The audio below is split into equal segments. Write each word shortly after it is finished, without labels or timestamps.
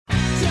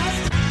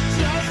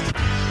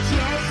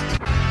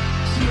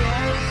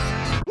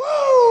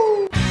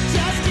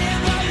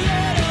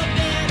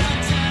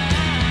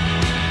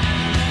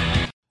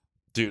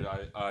Dude,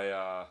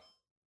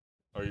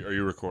 are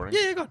you recording?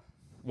 Yeah, go on.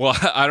 Well,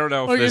 I don't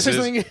know if this is.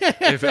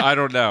 If I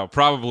don't know,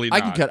 probably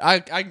not.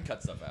 I can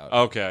cut stuff out.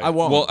 Okay. I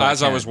won't. Well,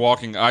 as I was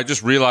walking, I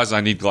just realized I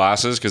need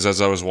glasses because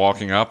as I was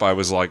walking up, I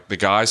was like, the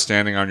guy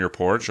standing on your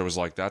porch. I was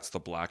like, that's the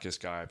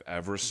blackest guy I've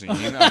ever seen.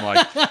 I'm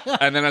like,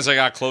 and then as I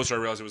got closer, I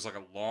realized it was like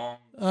a long.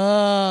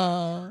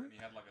 And he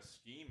had like a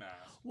ski mask.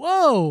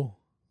 Whoa.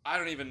 I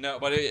don't even know,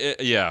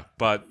 but yeah.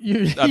 But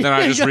then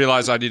I just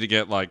realized I need to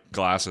get like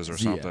glasses or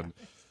something.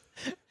 Yeah.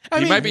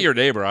 He might be your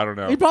neighbor. I don't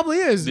know. He probably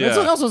is. Yeah.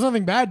 That's also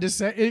something bad to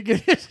say.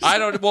 I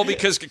don't. Well,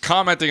 because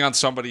commenting on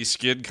somebody's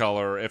skin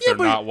color if they're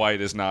not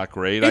white is not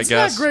great. I guess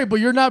it's not great,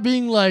 but you're not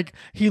being like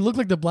he looked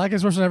like the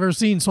blackest person I've ever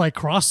seen, so I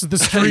crossed the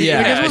street.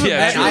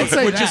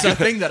 Which is a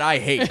thing that I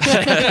hate.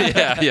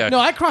 yeah. No,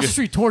 I cross the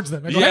street towards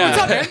them. I go, hey, what's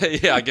up, man?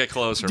 Yeah, I get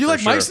closer. Do you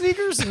like my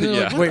sneakers? And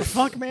they're like, what the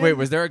fuck, man? Wait,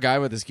 was there a guy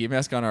with a ski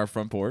mask on our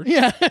front porch?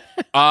 Yeah.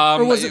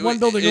 Or was it one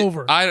building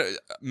over?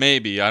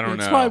 Maybe I don't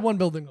know. It's probably one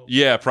building over.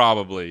 Yeah,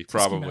 probably.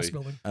 Ski mask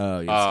building.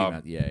 Oh, yeah, ski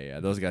mask. Yeah.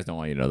 Those guys don't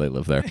want you to know they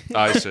live there.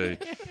 I see.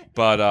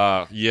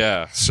 But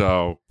yeah,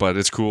 but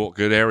it's cool.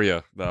 Good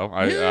area though.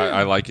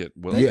 I like it.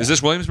 Is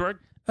this Williamsburg?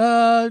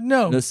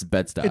 No. This is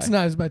Bed-Stuy. It's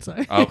not. It's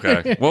Bed-Stuy.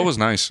 Okay. Well, it was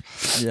nice.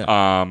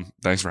 Yeah.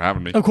 Thanks for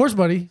having me. Of course,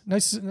 buddy.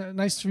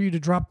 Nice for you to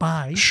drop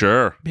by.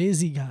 Sure.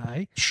 Busy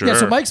guy. Sure. Yeah,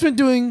 so Mike's been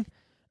doing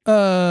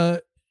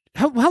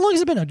how long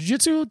has it been now?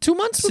 Jiu-Jitsu 2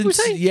 months, would we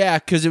say? Yeah,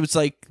 because it was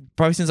like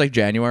probably since like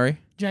January.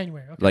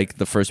 January, okay. Like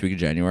the first week of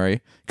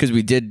January. Because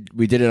we did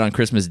it on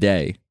Christmas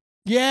Day.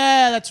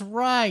 Yeah, that's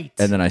right.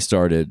 And then I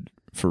started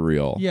for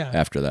real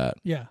after that.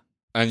 Yeah.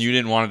 And you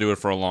didn't want to do it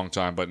for a long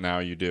time, but now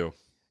you do.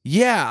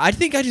 Yeah, I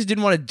think I just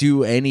didn't want to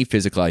do any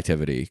physical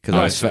activity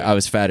because I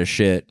was fat as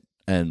shit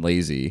and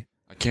lazy.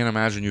 I can't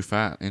imagine you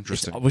fat.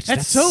 Interesting.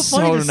 That's so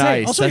funny to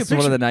say. Nice. That's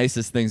one of the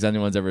nicest things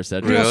anyone's ever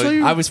said.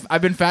 Really?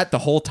 I've been fat the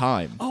whole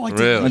time. Oh, I did.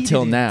 Really?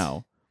 Until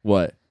now.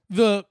 What?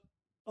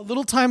 A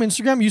little time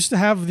Instagram used to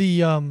have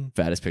the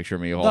fattest picture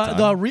of me the whole time.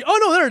 Oh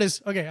no, there it is.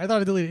 Okay, I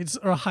thought I deleted it. It's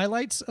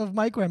highlights of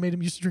Mike where I made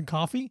him used to drink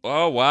coffee.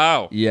 Oh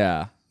wow.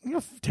 Yeah. You know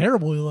how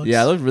terrible he looks.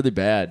 Yeah, I looked really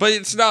bad. But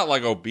it's not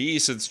like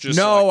obese. It's just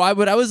no.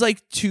 Like, I was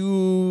like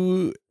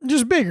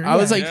just bigger. I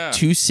was like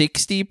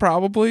 260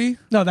 probably.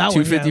 No, that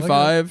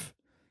 255.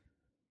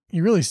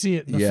 You really see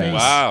it in the face.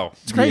 Wow,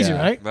 it's crazy,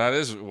 right? That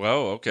is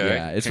okay.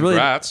 Yeah, it's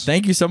Congrats. Really.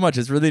 Thank you so much.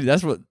 It's really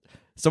that's what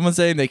someone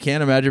saying they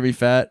can't imagine me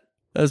fat.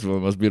 That's one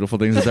of the most beautiful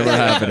things that's ever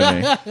happened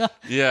to me.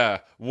 Yeah.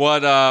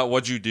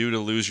 What'd you do to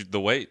lose the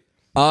weight?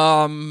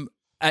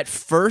 At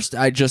first,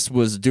 I just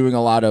was doing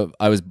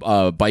I was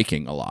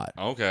biking a lot.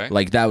 Okay.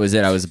 Like, that was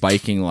it. I was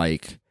biking,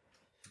 like,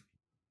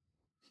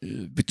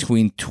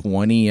 between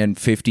 20 and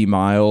 50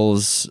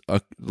 miles,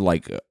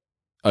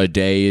 a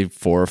day,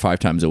 4 or 5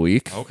 times a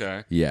week.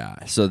 Okay.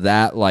 Yeah. So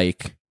that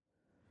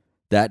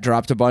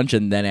dropped a bunch,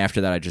 and then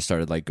after that, I just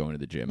started, like, going to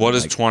the gym. What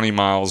is 20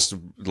 miles,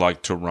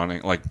 like, to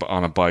running, like,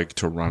 on a bike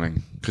to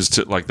running? Because,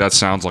 that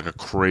sounds like a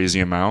crazy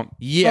amount.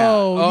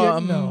 Yeah.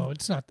 No,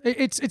 it's not.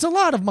 It's a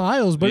lot of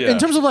miles, but in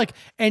terms of, like,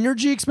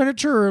 energy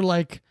expenditure or,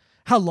 like,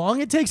 how long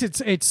it takes,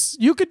 it's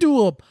you could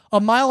do a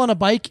mile on a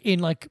bike in,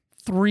 like,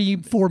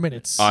 3-4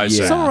 minutes. I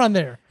see. Somewhere around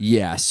there.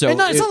 Yeah. So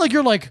it's not like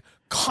you're, like,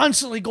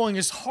 constantly going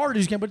as hard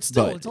as you can, but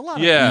still, it's a lot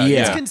of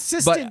it's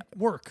consistent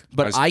work.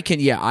 But I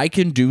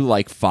can do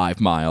like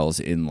 5 miles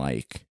in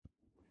like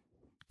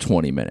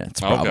 20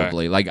 minutes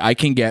probably. Like I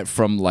can get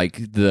from like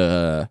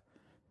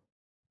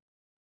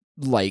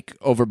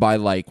over by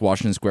like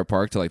Washington Square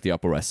Park to like the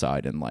Upper West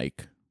Side and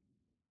like.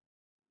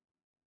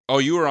 Oh,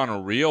 you were on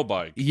a real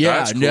bike. Yeah,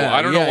 that's cool.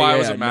 I don't know why I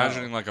was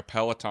imagining like a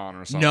Peloton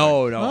or something.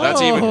 No,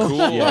 that's even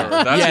cooler.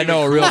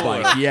 A real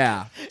bike.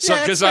 Yeah. So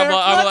because I'm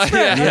like,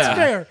 that's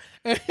fair.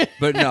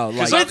 But no,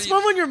 like it's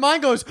fun when your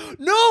mind goes,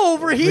 no,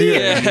 over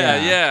here.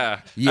 Yeah.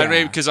 I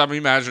mean, because I'm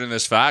imagining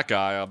this fat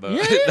guy on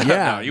the.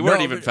 No, you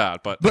weren't even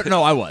fat, but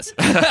no, I was.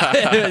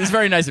 It's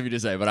very nice of you to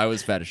say, but I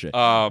was fat as shit.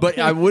 But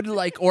I would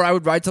I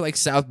would ride to like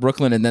South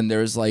Brooklyn, and then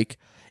there's like,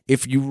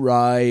 if you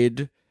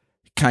ride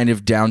kind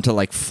of down to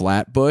like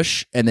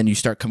Flatbush, and then you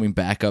start coming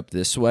back up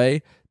this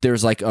way,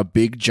 there's like a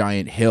big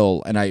giant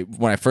hill, and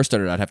when I first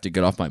started, I'd have to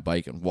get off my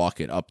bike and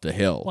walk it up the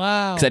hill.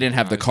 Wow. Because I didn't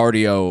have the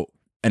cardio.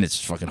 And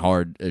it's fucking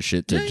hard as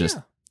shit to just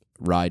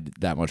ride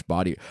that much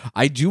body.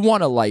 I do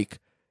want to like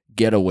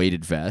get a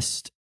weighted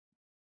vest.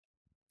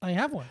 I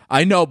have one.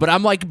 I know, but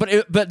I'm like, but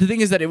the thing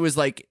is that it was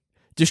like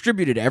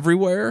distributed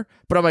everywhere.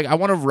 But I'm like, I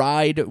want to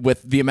ride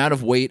with the amount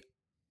of weight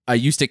I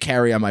used to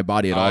carry on my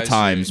body at all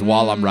times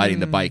while I'm riding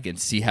the bike and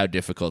see how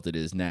difficult it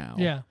is now.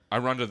 Yeah. I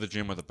run to the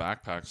gym with a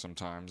backpack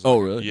sometimes. Oh,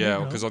 really?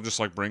 Yeah, because I'll just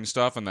like bring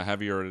stuff, and the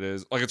heavier it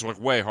is, like it's like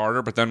way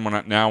harder. But then when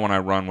I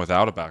run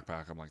without a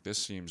backpack, I'm like, this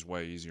seems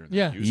way easier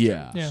than it used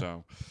to.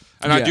 So,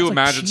 and I do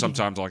imagine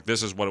sometimes like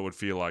this is what it would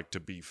feel like to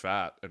be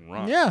fat and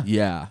run.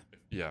 Yeah.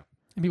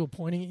 And people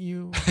pointing at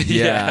you.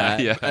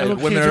 Yeah.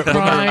 Women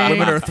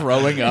are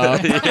throwing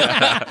up.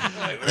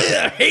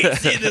 I hate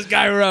seeing this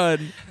guy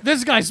run.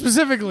 This guy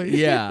specifically.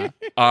 Yeah.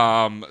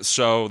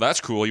 So that's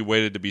cool. You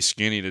waited to be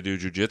skinny to do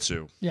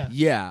jujitsu. Yeah.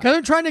 Yeah. Because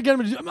I'm trying to get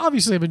him to do,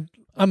 obviously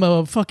I'm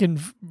a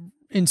fucking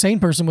insane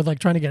person with like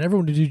trying to get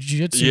everyone to do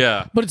jiu-jitsu.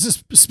 Yeah. But it's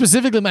just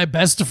specifically my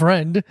best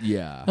friend.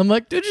 Yeah. I'm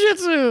like, do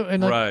jiu-jitsu.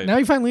 And like, Right. now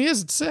he finally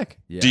is. It's sick.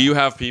 Yeah. Do you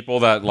have people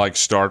that like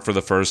start for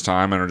the first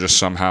time and are just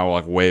somehow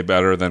like way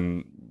better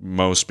than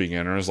most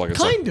beginners? Like it's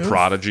Kind like of.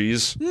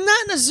 prodigies?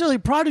 Not necessarily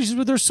prodigies,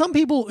 but there's some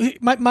people,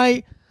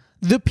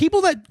 the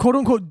people that quote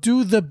unquote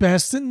do the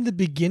best in the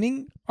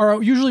beginning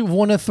are usually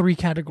one of three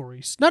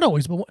categories. Not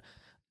always, but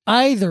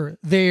either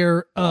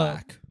they're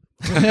Black.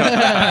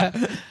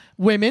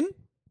 women,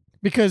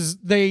 because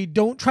they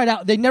never try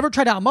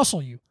to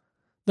outmuscle you.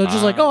 They're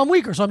just like, oh, I'm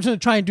weaker, so I'm just going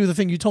to try and do the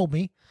thing you told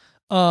me.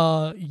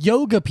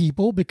 Yoga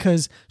people,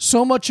 because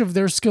so much of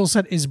their skill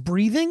set is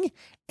breathing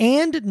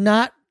and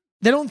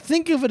they don't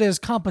think of it as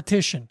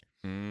competition.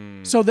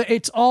 So that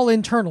it's all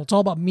internal. It's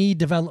all about me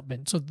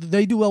development. So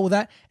they do well with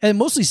that. And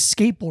mostly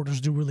skateboarders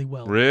do really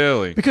well.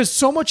 Really? Because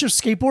so much of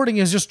skateboarding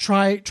is just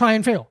try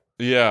and fail.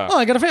 Yeah. Oh,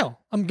 I gotta fail.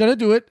 I'm gonna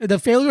do it. The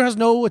failure has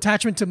no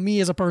attachment to me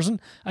as a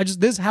person. This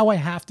is how I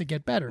have to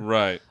get better.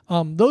 Right.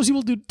 Those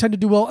people tend to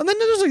do well. And then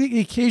there's like the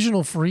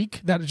occasional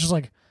freak that is just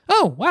like,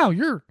 oh wow,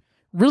 you're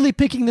really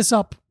picking this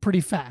up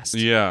pretty fast.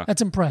 Yeah.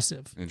 That's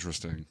impressive.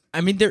 Interesting.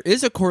 I mean, there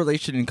is a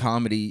correlation in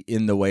comedy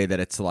in the way that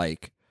it's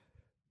like,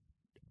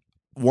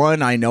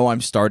 one, I know I'm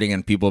starting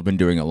and people have been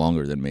doing it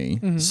longer than me,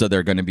 so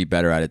they're going to be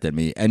better at it than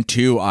me. And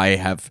two, I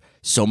have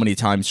so many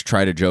times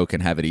tried a joke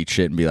and have it eat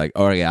shit and be like,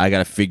 oh yeah, I got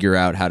to figure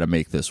out how to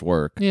make this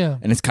work. Yeah.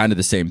 And it's kind of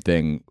the same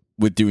thing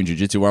with doing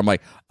jiu-jitsu where I'm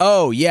like,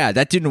 oh yeah,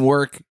 that didn't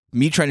work.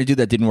 Me trying to do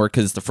that didn't work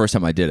because it's the first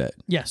time I did it.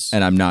 Yes.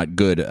 And I'm not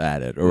good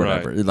at it or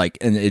whatever. Right. Like,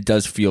 and it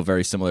does feel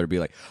very similar to be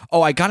like,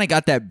 oh, I kind of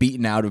got that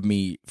beaten out of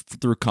me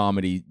through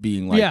comedy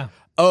being like, Yeah.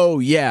 oh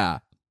yeah,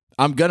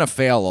 I'm going to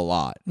fail a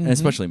lot. And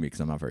especially me because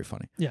I'm not very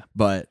funny. Yeah.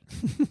 But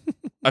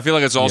I feel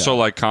like it's also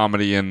like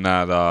comedy in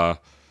that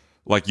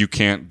like you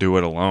can't do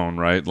it alone,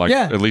 right? Like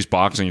at least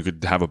boxing you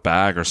could have a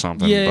bag or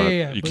something,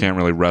 but you can't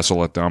really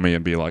wrestle a dummy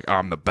and be like,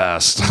 I'm the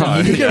best.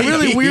 You get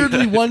really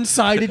weirdly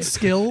one-sided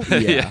skill.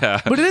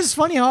 Yeah. But it is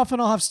funny how often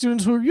I'll have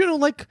students who are,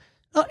 like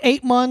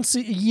 8 months,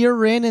 a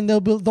year in, and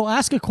they'll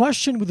ask a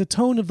question with a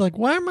tone of like,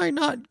 why am I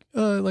not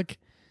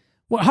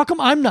how come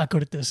I'm not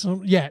good at this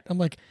yet? I'm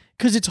like,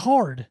 because it's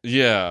hard.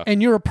 Yeah.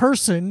 And you're a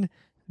person,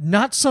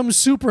 not some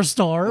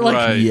superstar. Like,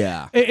 Right.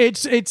 yeah.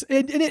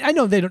 I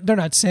know they're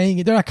not saying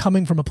it. They're not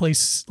coming from a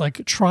place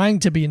like trying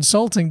to be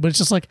insulting, but it's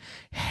just like,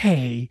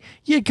 hey,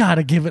 you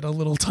gotta give it a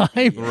little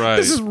time. Right.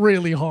 This is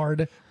really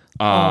hard.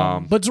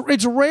 But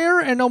it's rare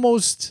and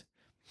almost.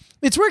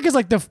 It's rare because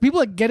like the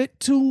people that get it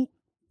too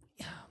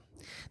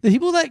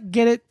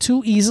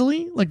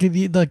easily, like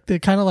the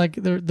kind of like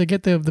they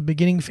get the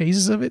beginning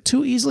phases of it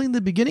too easily in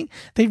the beginning,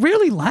 they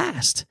rarely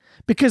last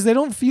because they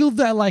don't feel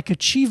that like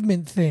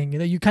achievement thing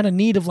that you kind of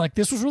need of like,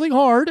 this was really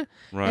hard,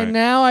 Right. and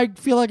now I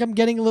feel like I'm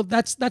getting a little.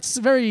 That's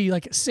very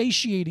like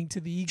satiating to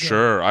the ego.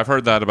 Sure, I've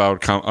heard that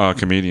about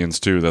comedians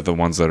too. That the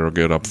ones that are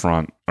good up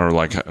front or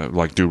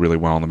like do really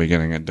well in the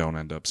beginning and don't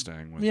end up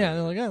staying with. Yeah, it.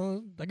 they're like,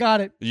 oh, I got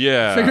it.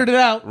 Yeah, Figured it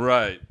out.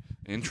 Right.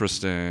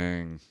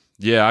 Interesting.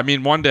 Yeah, I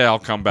mean, one day I'll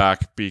come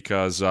back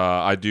because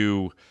I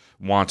do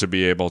want to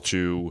be able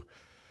to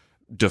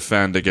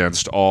defend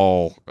against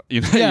all,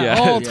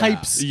 all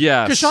types.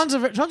 Yes. Because Sean's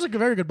like a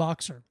very good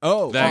boxer.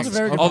 Oh, Thanks. a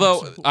very good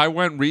Although boxer. I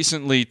went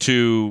recently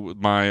to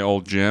my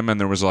old gym and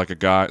there was like a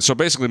guy. So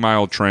basically, my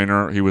old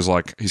trainer,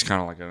 he's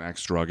kind of like an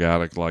ex-drug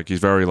addict. Like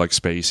he's very like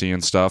spacey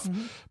and stuff.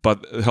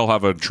 But he'll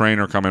have a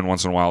trainer come in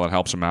once in a while that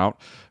helps him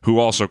out, who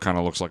also kind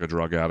of looks like a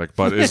drug addict,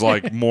 but is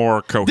like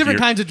more coherent. Different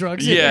kinds of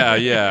drugs.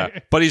 Yeah.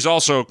 But he's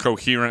also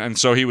coherent, and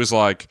so he was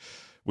like,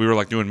 we were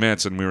like doing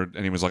mitts, and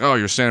he was like, oh,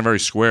 you're standing very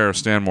square,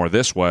 stand more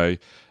this way.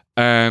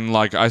 And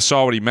like I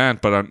saw what he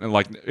meant, but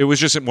like it was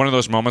just one of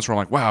those moments where I'm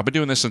like, wow, I've been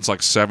doing this since like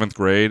 7th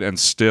grade, and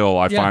still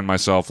I find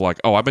myself like,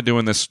 oh, I've been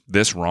doing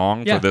this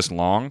wrong for this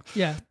long.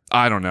 Yeah.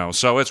 I don't know.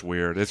 So it's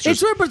weird. It's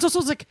just weird, but it's also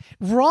like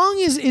wrong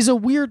is a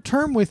weird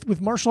term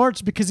with martial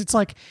arts because it's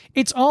like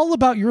it's all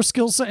about your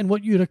skill set and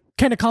what you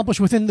can accomplish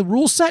within the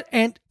rule set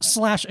and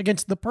 /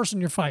 against the person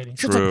you're fighting.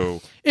 So true.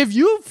 It's like, if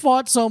you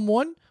fought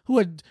someone who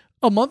had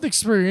a month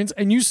experience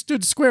and you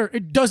stood square,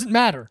 it doesn't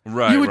matter.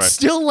 Right, you would right.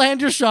 still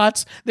land your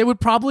shots. They would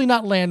probably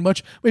not land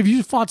much. If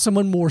you fought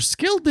someone more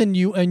skilled than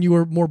you and you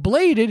were more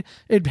bladed,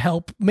 it'd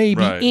help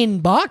maybe Right. in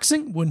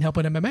boxing. Wouldn't help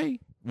in MMA.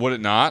 Would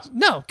it not?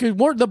 No, because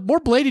the more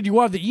bladed you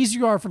are, the easier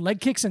you are for leg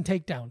kicks and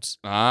takedowns.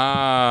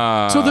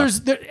 Ah. So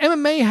the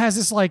MMA has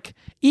this like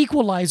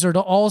equalizer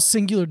to all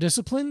singular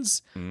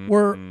disciplines,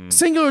 where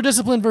singular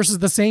discipline versus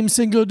the same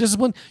singular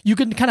discipline, you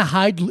can kind of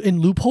hide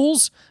in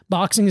loopholes.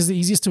 Boxing is the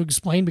easiest to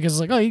explain because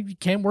it's like, oh, you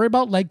can't worry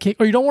about leg kick,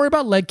 or you don't worry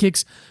about leg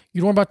kicks,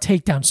 you don't worry about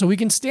takedowns. So we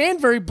can stand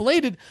very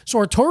bladed, so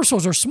our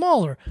torsos are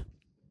smaller.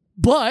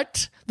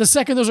 But the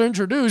second those are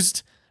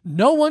introduced,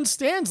 no one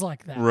stands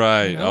like that.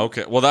 Right. you know?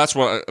 Okay. Well, that's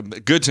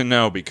what. Good to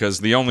know, because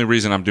the only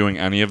reason I'm doing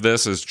any of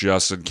this is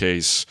just in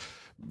case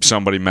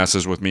somebody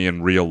messes with me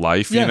in real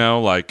life. Yeah. You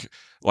know, like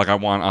like I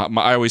want.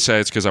 I always say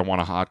it's because I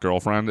want a hot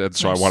girlfriend, and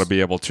so I want to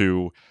be able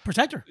to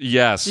protect her.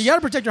 Yes, you got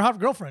to protect your hot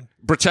girlfriend.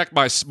 Protect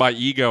my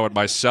ego and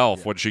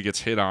myself when she gets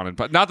hit on, and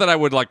but not that I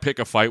would like pick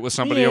a fight with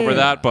somebody over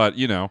that, but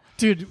you know,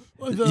 dude.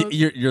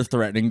 You're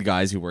threatening the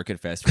guys who work at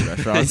fast food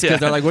restaurants because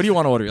they're like, "What do you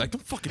want to order?" You're like,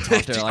 "Don't fucking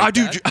talk to her like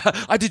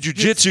that." I did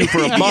jujitsu for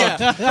a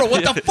month. Bro,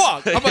 what the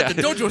fuck? I'm about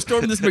to dojo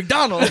storm this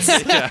McDonald's.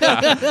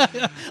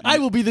 I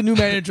will be the new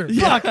manager.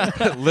 Fuck.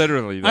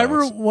 Literally. I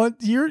remember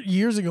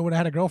years ago when I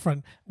had a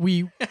girlfriend.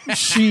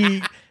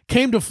 She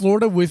came to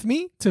Florida with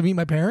me to meet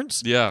my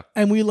parents. Yeah.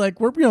 And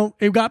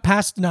it got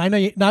past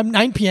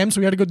 9 p.m.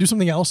 so we had to go do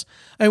something else.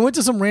 I went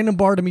to some random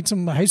bar to meet some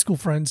of my high school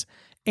friends,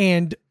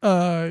 and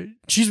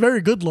she's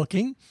very good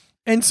looking.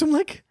 And some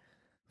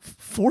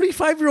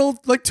 45-year-old,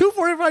 two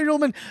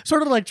 45-year-old men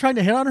started trying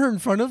to hit on her in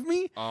front of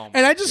me. Oh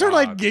and I just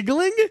started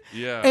giggling.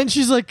 Yeah. And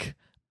she's like,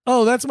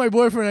 "Oh, that's my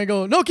boyfriend." I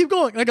go, "No, keep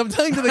going." I'm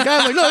telling to the guy,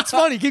 I'm like, "No, it's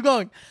funny. Keep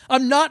going."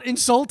 I'm not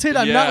insulted.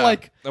 I'm not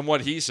like. And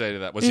what he say to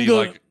that? Was he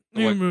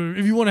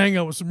if you want to hang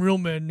out with some real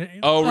men.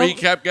 He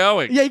kept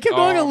going. Yeah, he kept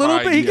going a little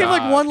bit. He gave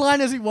one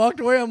line as he walked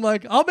away. I'm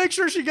like, "I'll make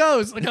sure she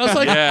goes." I was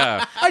like,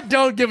 yeah. I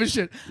don't give a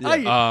shit.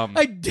 Yeah.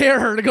 I dare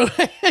her to go.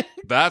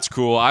 That's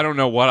cool. I don't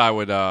know what I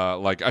would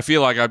I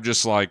feel like I'm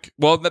just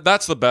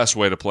that's the best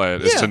way to play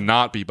it is to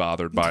not be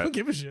bothered by it. Don't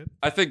give a shit.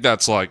 I think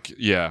that's I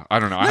don't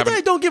know. Not that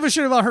I don't give a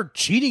shit about her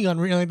cheating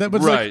on me like that,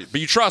 but right.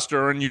 But you trust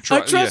her and you I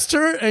trust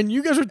her, and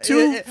you guys are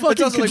two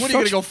fucking. What are you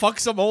gonna go fuck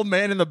some old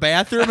man in the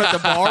bathroom at the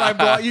bar I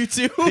brought you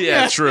to?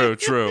 Yeah, true.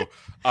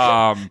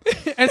 And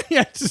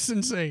it's just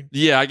insane.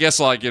 Yeah, I guess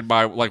in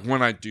my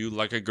when I do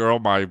like a girl,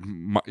 my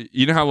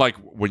you know how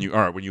when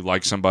you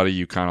like somebody,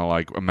 you kind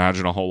of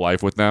imagine a whole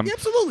life with them. Yeah,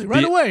 absolutely,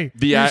 right away.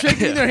 You're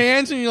shaking their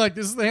hands, and you're like,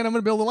 "This is the hand I'm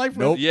going to build a life with."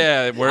 Nope.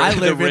 Yeah, I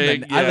live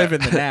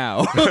in the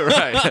now.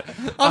 Right.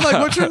 I'm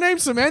like, "What's your name,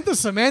 Samantha?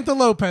 Samantha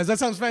Lopez." That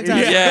sounds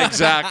fantastic. Yeah,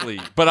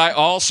 exactly. But I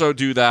also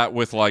do that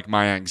with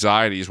my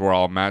anxieties, where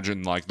I'll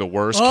imagine the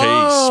worst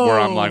case, where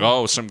I'm like,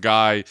 "Oh, some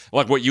guy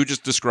like what you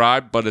just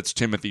described, but it's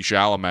Timothy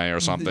Chalamet or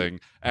something."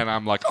 And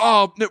I'm like,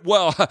 "Oh,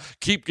 well, I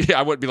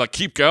wouldn't be like,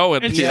 keep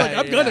going." And she's like,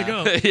 "I'm gonna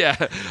go." Yeah.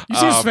 You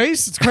see his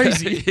face? It's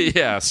crazy.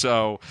 Yeah.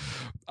 So,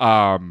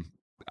 I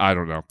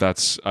don't know.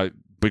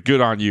 But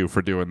good on you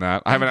for doing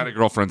that. I haven't had a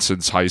girlfriend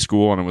since high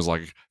school, and it was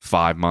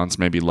 5 months,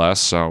 maybe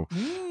less. So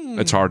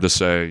it's hard to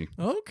say.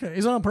 Okay.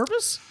 Is it on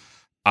purpose?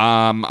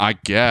 I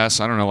guess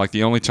I don't know.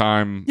 The only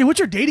time. Yeah. What's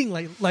your dating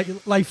life like?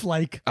 Let's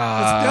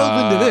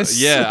delve into this.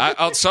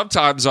 Yeah.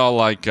 Sometimes I'll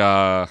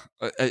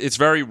it's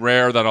very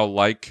rare that I'll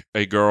like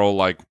a girl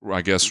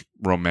I guess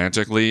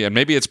romantically, and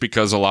maybe it's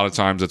because a lot of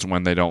times it's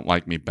when they don't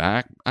like me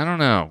back. I don't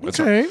know.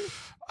 Okay.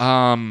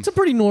 It's a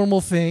pretty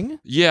normal thing.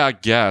 Yeah, I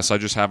guess I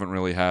just haven't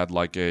really had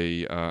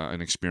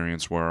an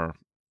experience where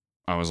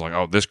I was like,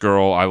 "Oh, this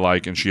girl I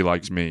like and she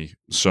likes me,"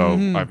 so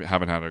I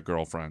haven't had a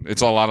girlfriend.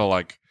 It's a lot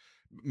of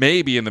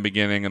maybe in the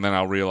beginning, and then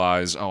I'll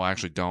realize, oh, I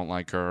actually don't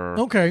like her.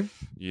 Okay.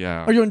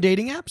 Yeah. Are you on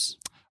dating apps?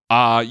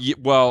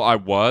 Well, I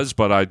was,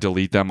 but I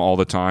delete them all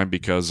the time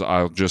because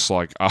I'll just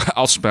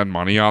I'll spend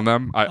money on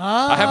them.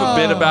 I have a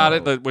bit about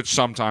it, which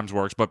sometimes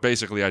works, but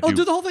basically I do. Oh,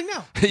 do the whole thing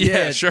now.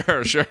 Yeah, sure.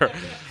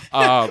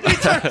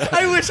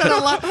 I wish I had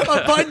a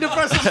button to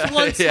press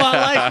one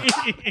spotlight.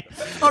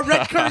 A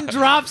red curtain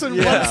drops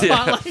in one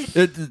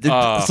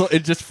spotlight. So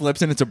it just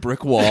flips and it's a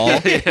brick wall,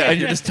 and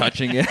you're just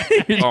touching it.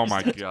 Oh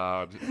my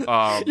god!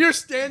 You're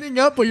standing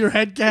up with your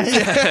head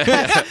gagged.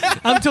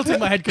 I'm tilting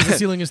my head because the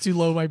ceiling is too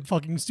low. My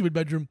fucking stupid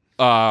bedroom.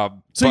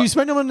 So you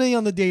spend money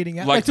on the dating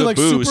app, the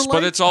boost,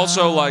 but it's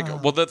also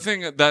the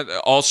thing that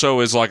also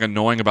is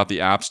annoying about the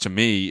apps to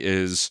me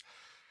is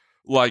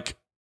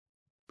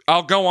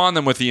I'll go on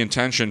them with the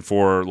intention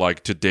for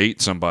to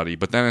date somebody,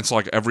 but then it's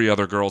every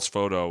other girl's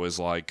photo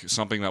is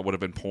something that would have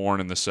been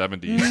porn in the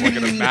 70s,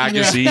 in a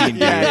magazine.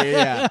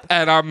 Yeah.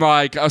 And I'm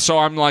now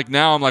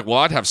well,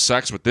 I'd have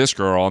sex with this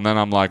girl, and then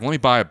I'm let me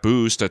buy a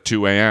boost at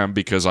 2 a.m.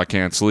 because I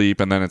can't sleep,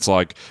 and then it's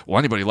well,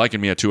 anybody liking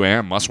me at 2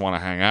 a.m. must want to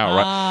hang out,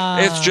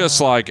 right? It's just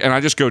and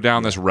I just go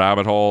down this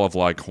rabbit hole of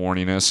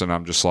horniness, and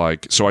I'm just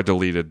so I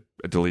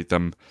delete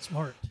them.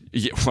 Smart.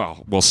 Yeah,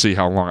 well, we'll see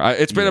how long.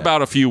 It's been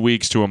about a few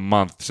weeks to a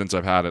month since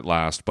I've had it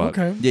last, but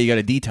okay. Yeah, you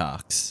got to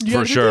detox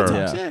for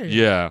sure.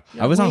 Yeah.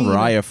 I was on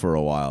Raya for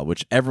a while,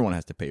 which everyone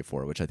has to pay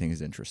for, which I think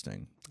is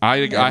interesting.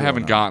 I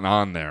haven't gotten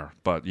on there,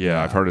 but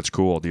yeah, I've heard it's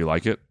cool. Do you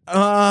like it?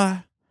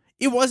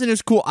 It wasn't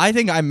as cool. I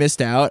think I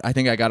missed out. I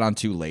think I got on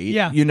too late.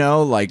 Yeah. You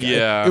know,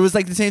 yeah. It was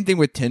the same thing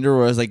with Tinder,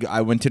 where I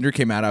was when Tinder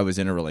came out, I was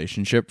in a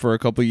relationship for a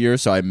couple of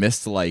years, so I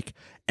missed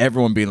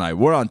everyone being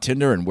we're on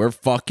Tinder and we're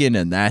fucking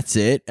and that's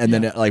it. And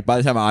then by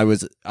the time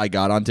I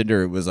got on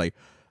Tinder, it was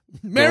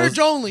marriage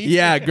only.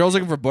 Yeah, girls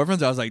looking for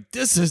boyfriends. I was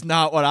this is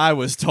not what I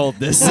was told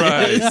this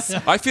is.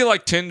 I feel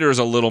like Tinder is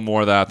a little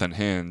more that than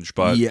Hinge,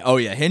 but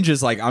Hinge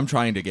is I'm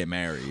trying to get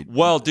married.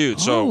 Well,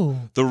 dude, so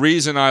the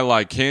reason I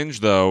like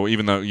Hinge, though,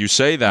 even though you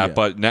say that,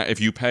 but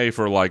if you pay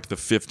for the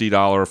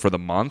 $50 for the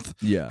month,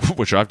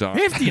 which I've done,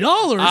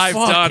 $50, I've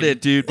done it,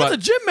 dude. That's but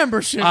a gym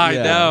membership.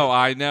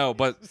 I know,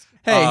 but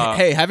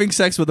Hey, having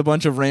sex with a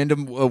bunch of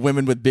random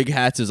women with big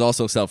hats is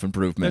also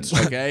self-improvement.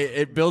 Okay,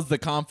 it builds the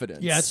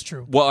confidence. Yeah, it's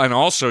true. Well, and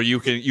also you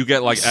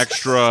get like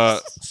extra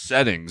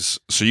settings,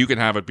 so you can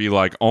have it be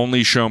like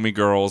only show me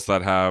girls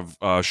that have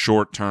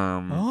short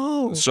term.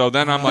 Oh, so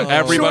then I'm like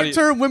everybody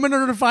short term women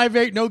under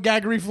 5'8", no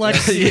gag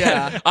reflex.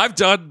 Yeah. I've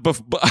done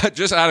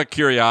just out of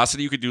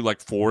curiosity. You could do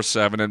like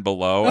 4'7" and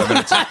below, and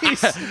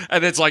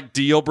then it's like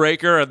deal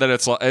breaker, and then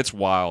it's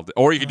wild.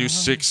 Or you could do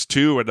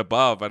 6'2" and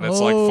above, and it's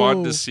like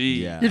fun to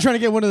see. Yeah. You're trying to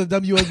get one of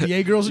the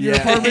WNBA girls in your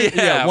apartment.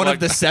 Yeah, one of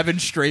the 7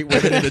 straight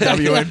women in the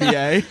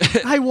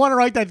WNBA. I want to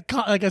write that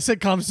like a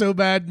sitcom so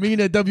bad. Me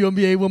and a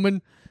WNBA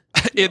woman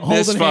in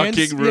this fucking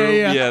hands. room.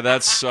 Yeah. Yeah,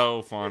 that's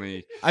so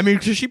funny. I mean,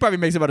 she probably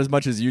makes about as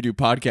much as you do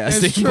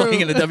podcasting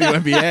playing in the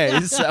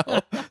WNBA. So,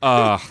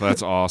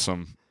 that's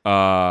awesome.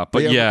 But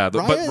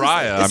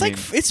Raya,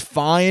 it's it's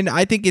fine.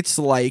 I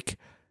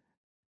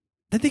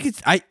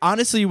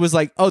honestly was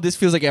like, oh, this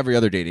feels like every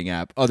other dating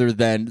app, other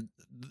than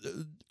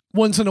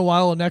once in a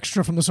while an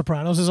extra from The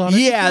Sopranos is on it.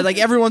 Yeah, like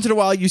every once in a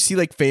while you see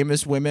like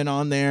famous women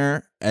on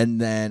there,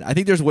 and then I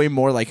think there's way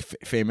more like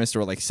famous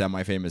or like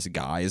semi-famous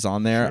guys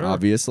on there,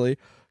 obviously.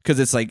 Because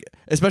it's like,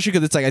 especially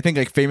because it's like, I think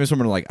like famous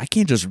women are like, I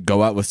can't just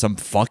go out with some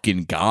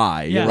fucking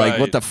guy. Yeah. Like,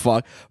 what the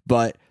fuck?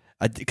 But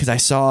because I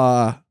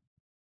saw,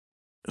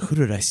 who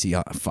did I see?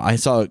 I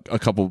saw a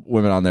couple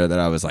women on there that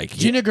I was like,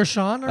 Gina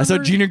Gershon. I saw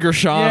Gina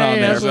Gershon on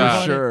there for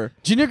really sure.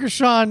 Gina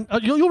Gershon,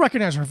 you'll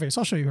recognize her face.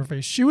 I'll show you her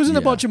face. She was in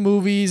a bunch of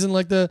movies in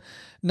like the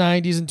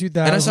 90s and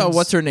 2000s. And I saw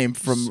what's her name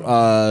from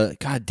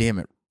God damn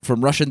it,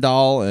 from Russian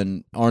Doll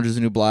and Orange Is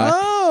the New Black.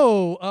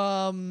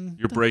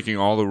 You're breaking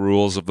all the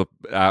rules of the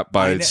app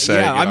by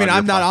saying. Yeah, I mean,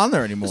 I'm not on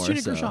there anymore. It's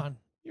Gina Gershon.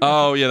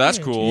 Oh yeah, that's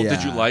cool. Yeah.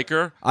 Did you like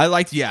her? I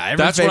liked. Yeah,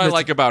 that's what I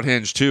like about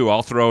Hinge too.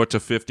 I'll throw it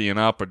to 50 and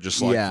up and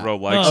just like throw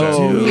likes at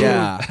dude. it.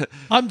 Yeah,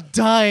 I'm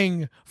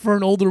dying for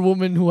an older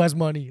woman who has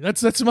money.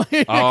 That's my.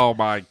 Oh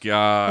my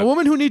god, a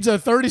woman who needs a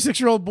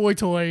 36-year-old boy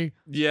toy.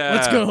 Yeah,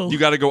 let's go. You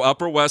got to go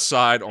Upper West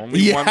Side,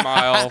 only 1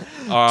 mile,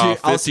 Dude,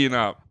 50 and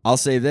up. I'll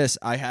say this: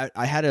 I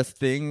had a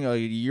thing a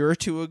year or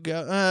two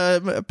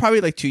ago, probably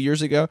like 2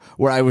 years ago,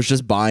 where I was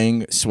just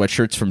buying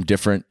sweatshirts from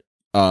different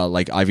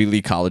like Ivy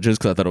League colleges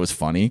because I thought it was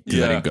funny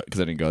because I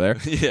didn't go there.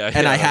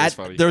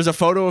 And there was a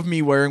photo of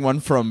me wearing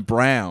one from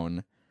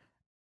Brown,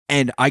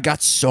 and I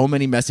got so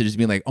many messages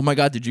being like, "Oh my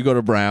god, did you go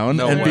to Brown?"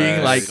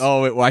 Being like,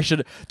 "Oh, why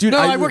should dude?" No,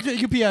 I worked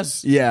at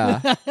UPS.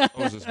 Yeah.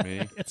 Oh, is this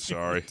me?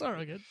 Sorry. It's all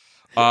right, good.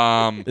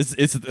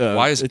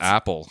 Why is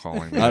Apple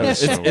calling me?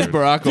 It's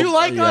Barack. Do you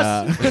like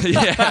us?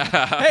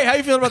 Yeah. Hey, how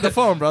you feeling about the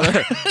phone,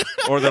 brother?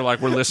 Or they're like,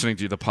 we're listening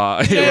to the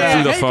pod through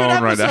Hey, the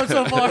phone right now.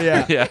 So far.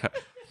 Yeah.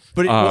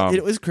 But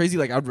it was crazy.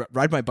 Like, I'd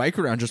ride my bike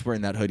around just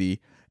wearing that hoodie,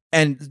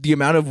 and the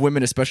amount of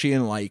women, especially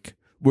in like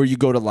where you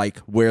go to like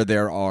where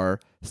there are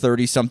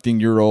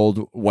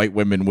 30-something-year-old white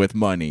women with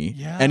money.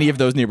 Yeah. Any of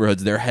those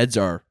neighborhoods, their heads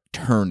are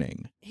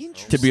turning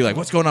to be like,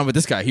 "What's going on with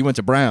this guy? He went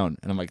to Brown,"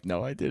 and I'm like,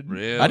 "No, I didn't.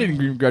 Really? I didn't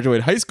even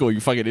graduate high school. You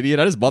fucking idiot!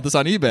 I just bought this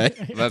on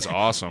eBay." That's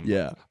awesome.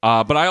 Yeah.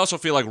 But I also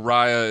feel like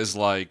Raya is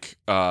like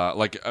but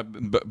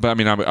I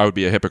mean, I would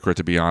be a hypocrite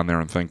to be on there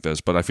and think this,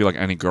 but I feel like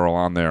any girl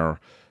on there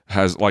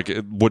has like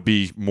it would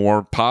be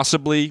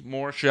possibly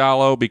more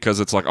shallow because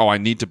it's like, oh, I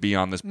need to be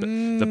on this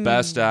the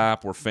best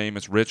app where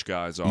famous rich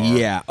guys are.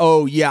 Yeah.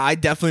 Oh yeah. I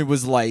definitely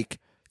was like,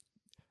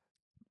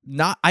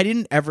 I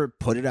didn't ever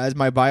put it as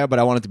my bio, but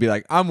I wanted to be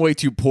like, I'm way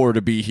too poor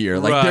to be here.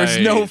 Like, there's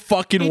no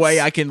fucking way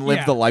I can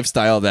live the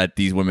lifestyle that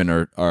these women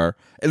are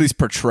at least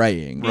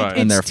portraying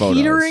in their photos. It's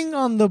teetering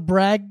on the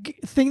brag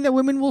thing that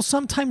women will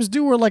sometimes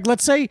do, or like,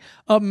 let's say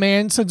a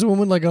man sends a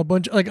woman like a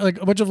bunch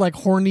of like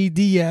horny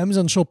DMs,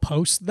 and she'll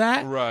post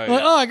that. Right.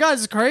 Like, oh my god,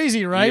 it's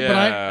crazy, right?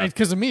 Yeah. But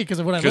because of me, because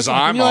of what I look Because like.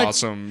 I'm Like,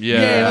 awesome.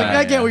 yeah, like,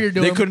 I get what you're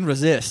doing. They couldn't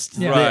resist.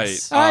 Yeah. Right.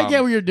 This. I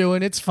get what you're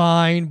doing. It's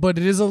fine, but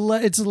it is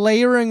it's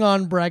layering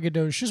on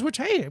braggadocious, which,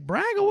 hey,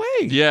 brag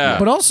away. Yeah.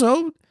 But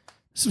also,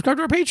 subscribe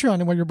to our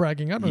Patreon while you're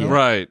bragging. I don't know.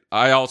 Right.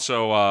 I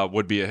also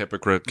would be a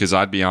hypocrite because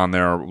I'd be on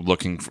there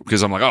looking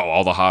because I'm like, oh,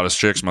 all the hottest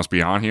chicks must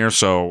be on here.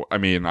 So, I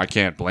mean, I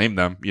can't blame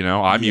them. You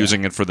know, I'm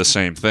using it for the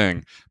same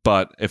thing.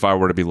 But if I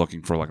were to be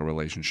looking for like a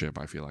relationship,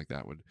 I feel like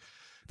that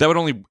would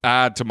only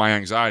add to my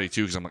anxiety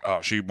too because I'm like,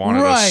 oh, she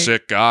wanted a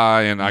sick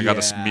guy and I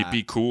got to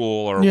be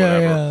cool or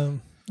whatever. Yeah.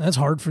 That's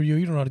hard for you.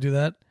 You don't know how to do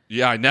that.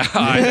 Yeah, I know.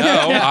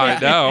 I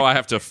know. I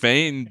have to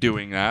feign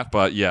doing that,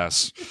 but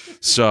yes.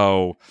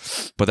 So,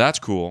 but that's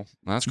cool.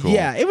 That's cool.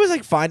 Yeah, it was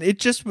like fine.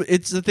 It's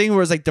the thing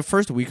where it's like the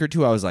first week or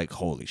two, I was like,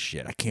 holy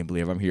shit, I can't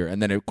believe I'm here.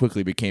 And then it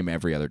quickly became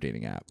every other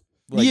dating app.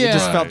 Like, it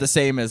just felt the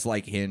same as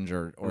like Hinge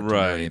or Tinder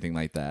or anything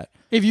like that.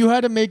 If you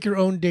had to make your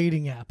own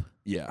dating app.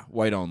 Yeah,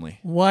 white only.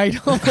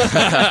 White only.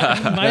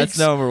 That's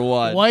number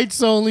one.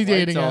 Whites only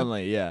dating Whites app.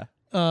 only, yeah.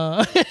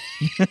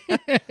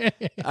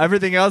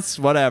 Everything else,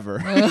 whatever.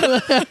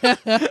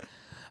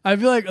 I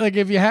feel like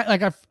if you had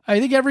like I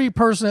think every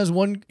person has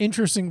one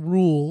interesting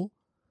rule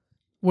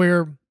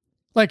where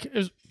like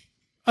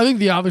I think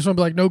the obvious one would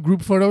be like no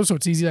group photos, so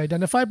it's easy to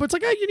identify. But it's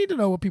like, you need to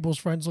know what people's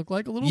friends look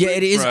like a little bit. Yeah,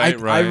 it is. Right, I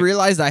right.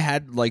 realized I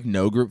had like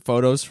no group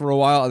photos for a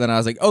while, and then I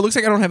was like, oh, looks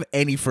like I don't have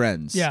any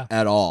friends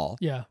at all.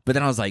 Yeah. But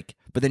then I was like,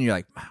 then you're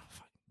like, wow,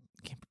 fuck,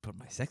 I can't put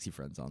my sexy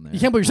friends on there. You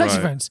can't put your sexy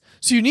Right. friends.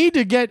 So you need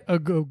to get a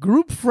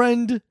group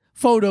friend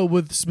photo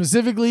with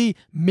specifically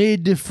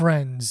mid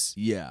friends.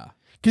 Yeah.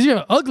 Because you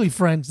have ugly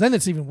friends, then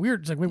it's even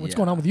weird. It's like, wait, what's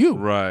going on with you?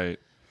 Right.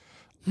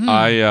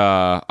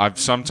 I've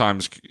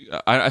sometimes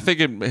I think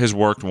it has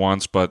worked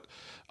once, but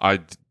I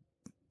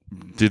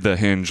did the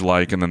Hinge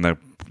and then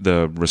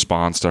the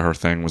response to her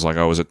thing was like,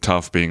 oh, is it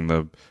tough being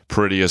the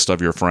prettiest of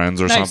your friends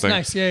or something?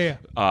 Nice, yeah.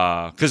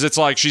 Because it's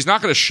like she's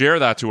not going to share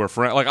that to her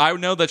friend. Like I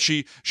know that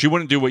she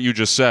wouldn't do what you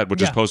just said,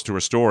 which is post to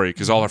her story,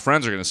 because all her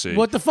friends are going to see.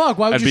 What the fuck?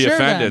 Why would and you be share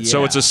offended. that?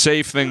 So it's a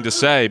safe thing to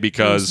say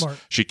because smart.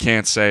 she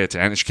can't say it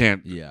to any. She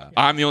can't. Yeah.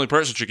 I'm the only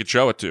person she could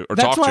show it to or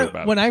That's talk why to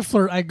about when it. I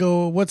flirt, I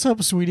go, "What's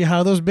up, sweetie? How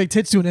are those big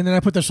tits doing?" And then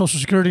I put their social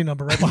security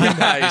number right behind it.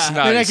 Nice.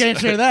 Then I can't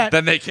share that.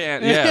 Then they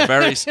can't. Yeah,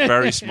 very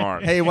very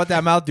smart. Hey, what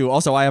that mouth do?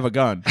 Also, I have a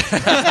gun.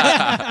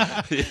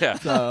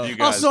 Yeah. You guys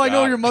Also, I know got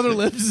where your it. mother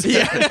lives.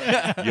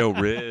 Yo,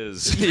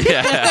 Riz.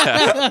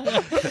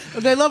 Yeah.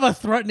 They love a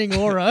threatening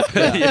aura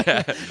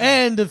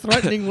and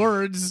threatening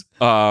words.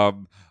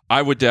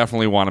 I would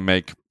definitely want to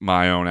make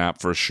my own app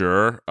for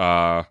sure.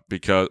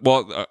 Because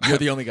You're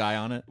the only guy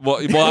on it. Well,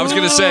 I was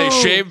gonna say,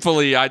 Whoa.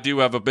 shamefully, I do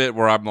have a bit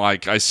where I'm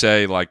like, I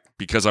say like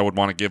because I would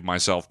want to give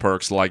myself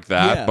perks like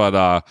that, Yeah.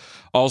 but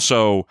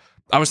also.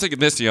 I was thinking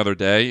this the other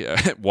day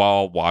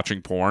while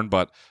watching porn,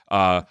 but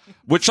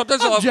which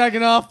sometimes I'll I'm have,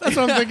 jacking off. That's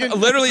what I'm thinking.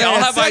 literally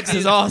I'll have Sex ideas.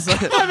 is awesome.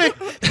 I mean,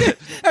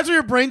 that's what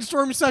your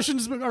brainstorm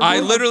sessions are. I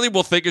literally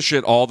will think of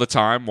shit all the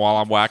time while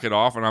I'm whacking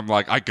off, and I'm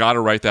like, I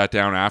gotta write that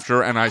down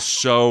after, and I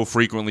so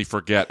frequently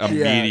forget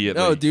immediately.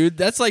 No, dude,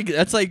 that's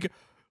like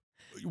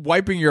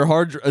wiping your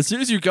hard. As soon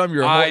as you come,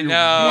 you're I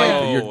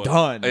know you're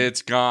done.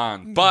 It's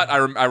gone. But I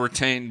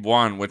retained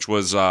one, which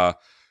was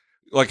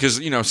like,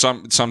 because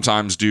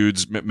sometimes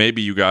dudes,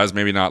 maybe you guys,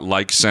 maybe not,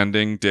 like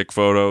sending dick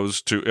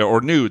photos to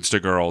or nudes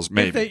to girls,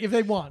 maybe if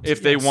they want.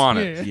 if they want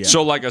Yeah, it. yeah.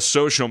 So like a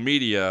social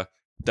media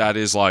that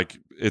is like,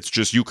 it's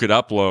just you could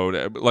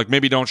upload, like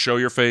maybe don't show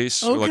your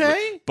face.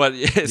 Okay. But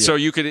so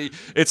you could.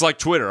 It's like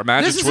Twitter.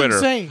 Imagine This is Twitter.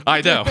 insane.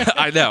 I know.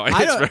 I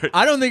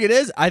don't think it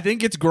is. I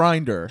think it's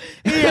Grinder.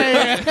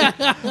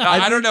 Yeah.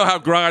 I don't know how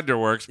Grindr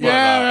works, but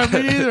Yeah,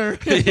 me neither.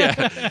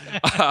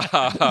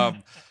 yeah.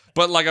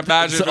 But like,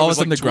 imagine So if it all of a was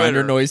sudden like the Grinder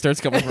Twitter. noise starts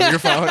coming from your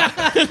phone.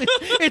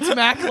 It's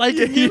Mac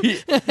liking you.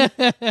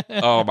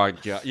 Oh my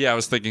god! Yeah, I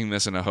was thinking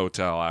this in a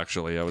hotel.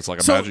 Actually, I was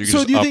like, So, imagine you could so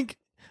just do you think?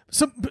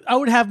 So I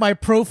would have my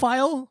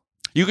profile.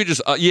 you could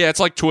just it's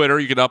like Twitter.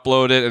 You could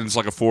upload it, and it's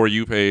like a For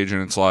You page,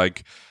 and it's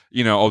like,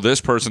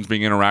 this person's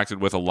being interacted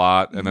with a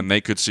lot, and then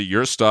they could see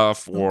your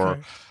stuff, or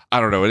Okay. I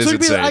don't know. It is So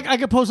it'd be insane. like, I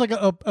could post like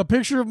a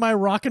picture of my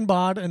rockin'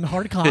 bod and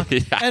hard cock, Yeah.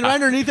 and right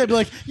underneath it'd be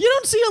like, you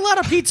don't see a lot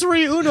of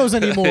Pizzeria Unos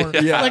anymore.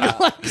 Yeah.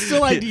 Like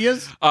still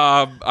ideas.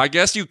 I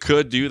guess you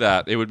could do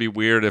that. It would be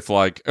weird if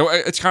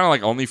it's kind of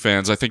like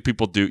OnlyFans. I think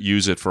people do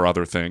use it for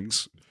other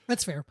things.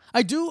 That's fair.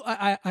 I do.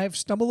 I've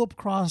stumbled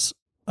across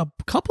a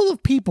couple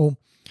of people,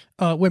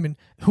 women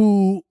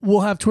who will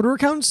have Twitter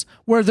accounts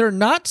where they're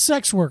not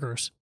sex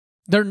workers.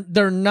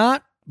 They're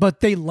not,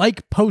 but they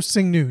like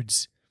posting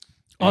nudes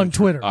on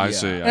Twitter. I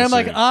see. And I'm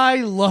like, I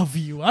love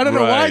you. I don't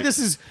know why Right. this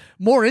is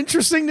more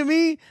interesting to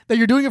me that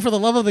you're doing it for the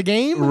love of the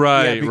game.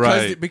 right,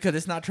 right. Because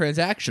it's not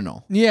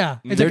transactional. Yeah,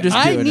 it's They're like,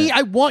 just doing it.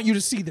 I want you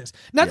to see this.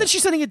 Not that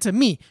she's sending it to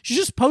me. She's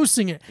just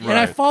posting it, and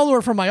I Right. follow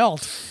her from my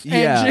alt. And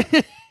Yeah.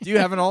 she- Do you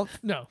have an alt?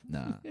 no.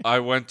 Nah. I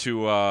went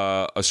to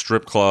a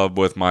strip club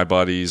with my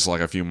buddies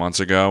like a few months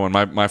ago, and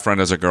my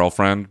friend has a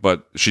girlfriend,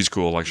 but she's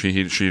cool. Like she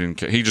didn't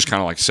care. He just kind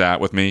of like sat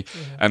with me,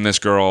 and this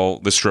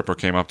stripper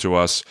came up to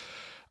us,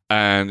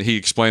 and he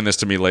explained this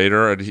to me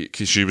later, and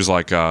she was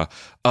like,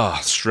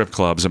 strip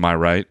clubs, am I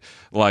right?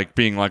 Like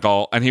being like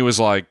all, and he was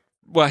like,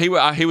 well,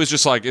 he was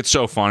just like, it's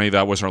so funny.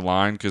 That was her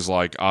line, because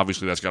like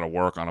obviously that's got to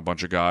work on a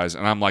bunch of guys,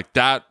 and I'm like,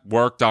 that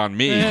worked on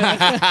me.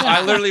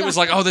 I literally was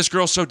like, oh, this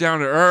girl's so down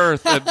to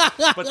earth,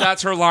 but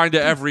that's her line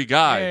to every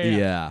guy.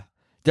 Yeah.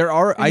 There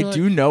are. I you're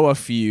do know a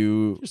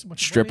few Here's so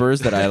much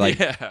strippers that I like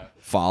Yeah.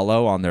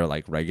 follow on their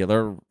like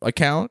regular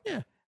account.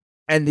 Yeah.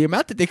 And the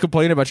amount that they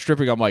complain about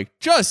stripping, I'm like,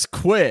 just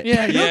quit.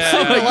 Yeah, you don't Yeah.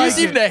 seem to Like, you like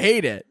seem it. to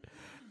hate it.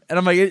 And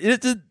I'm like,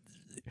 it's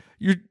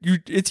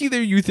it's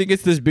either you think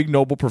it's this big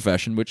noble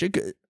profession, which it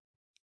could,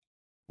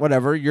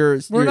 whatever.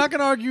 We're not going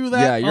to argue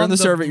that. Yeah, you're in on the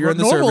service. You're in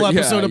the normal service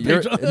episode of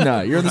you're, Patreon.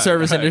 No, you're in the Right,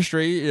 service right.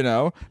 industry.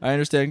 I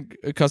understand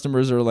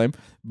customers are lame,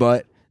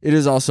 but it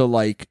is also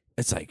like,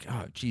 it's like,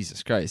 oh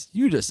Jesus Christ,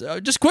 you just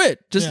quit,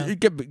 Yeah.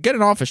 get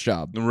an office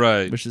job,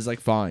 Right. which is like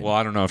fine. Well,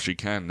 I don't know if she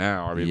can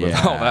now. I mean, with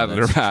Yeah, all that in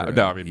her that's mouth. true.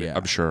 No, I mean, Yeah.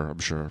 I'm sure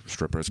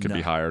strippers can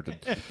be hired.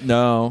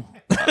 No,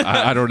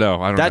 I don't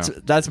know. I don't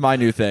know. that's my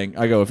new thing.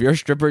 I go, if you're a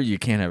stripper, you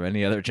can't have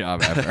any other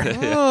job ever.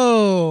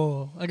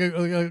 Oh, like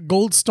a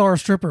gold star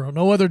stripper.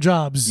 No other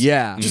jobs.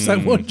 Yeah, Just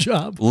that one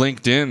job.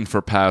 LinkedIn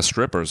for past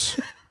strippers.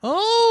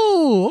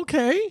 Oh,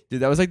 okay.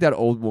 dude, that was like that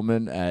old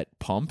woman at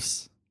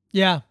Pumps.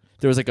 Yeah.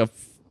 There was like a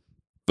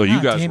So you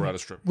God guys damn were it. at a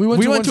strip. We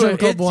went to one strip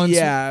club once.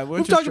 Yeah,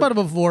 We've talked about it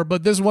before,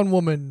 but this one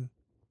woman,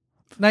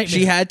 nightmare.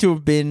 She had to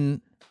have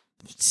been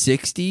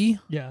 60,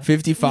 yeah.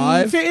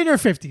 55, in her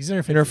 50s.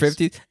 in her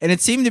 50s. And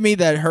it seemed to me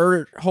that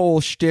her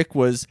whole shtick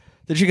was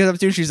that she comes up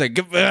to you, she's like,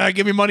 give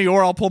me money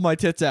or I'll pull my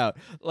tits out.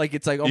 Like,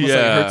 it's like almost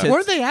like her tits.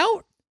 Weren't they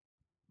out?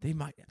 They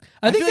might.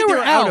 I think feel they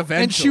like were out,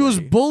 eventually. and she was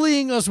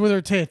bullying us with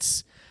her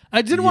tits.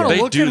 I didn't want to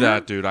They look do at that,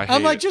 her. dude. I hate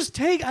I'm like, it. just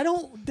take. I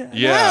don't.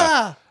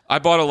 Yeah. I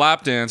bought a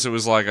lap dance. It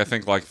was like, I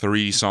think like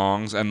 3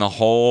 songs. And the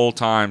whole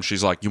time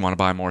she's like, you want to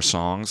buy more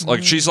songs?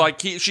 Like, she's like,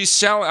 she's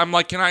selling. I'm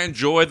like, can I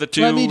enjoy the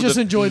 2? Let me just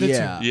enjoy the 2.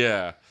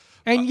 Yeah.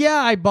 And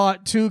I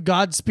bought 2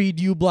 Godspeed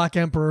You Black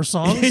Emperor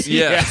songs.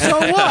 Yeah. So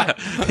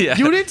what? Yeah.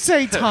 You didn't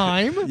say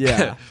time.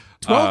 Yeah.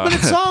 12-minute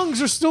songs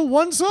are still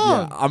one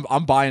song. Yeah,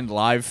 I'm buying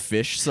live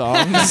fish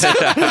songs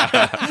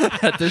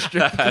at the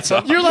strip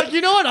club. You're like,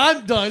 you know what?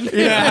 I'm done.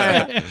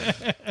 Yeah.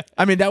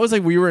 I mean, that was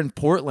like we were in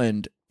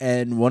Portland,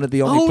 and one of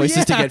the only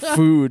places to get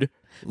food,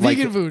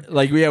 Vegan food.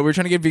 Like, we were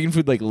trying to get vegan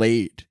food like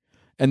late,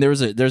 and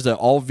there's a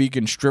all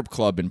vegan strip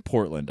club in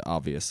Portland,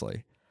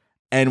 obviously.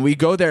 And we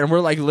go there, and we're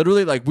like,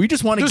 literally, like, we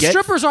just want to The get.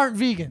 strippers aren't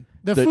vegan.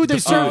 The food they I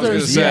serve was there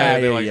gonna is say,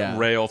 vegan. they're like yeah.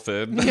 rail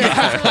thin.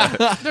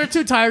 Yeah. They're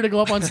too tired to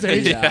go up on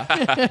stage. Yeah.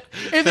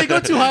 If they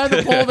go too high on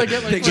the pole, they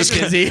get like just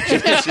fucking-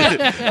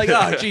 dizzy. Like,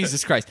 oh,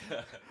 Jesus Christ.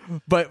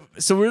 But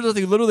so we're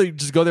literally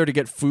just go there to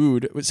get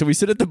food. So we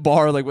sit at the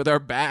bar like with our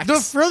backs. the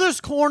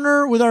furthest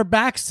corner with our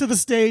backs to the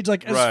stage,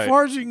 like as Right.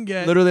 far as you can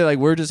get. Literally, like,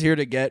 we're just here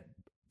to get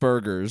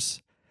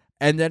burgers.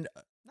 And then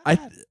I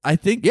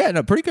think,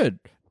 pretty good.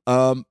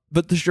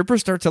 But the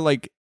strippers start to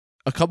like,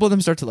 a couple of them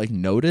start to like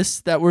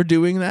notice that we're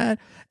doing that.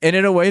 And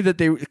in a way that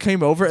they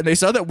came over and they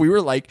saw that we were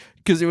like,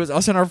 because it was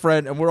us and our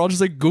friend, and we're all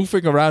just like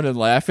goofing around and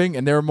laughing.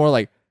 And they were more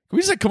like, can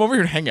we just like come over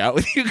here and hang out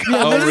with you guys?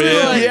 Yeah, Oh, literally,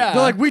 really? like, Yeah.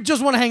 They're like, we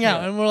just want to hang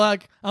out. And we're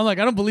like, I'm like,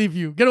 I don't believe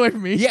you. Get away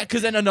from me. Yeah,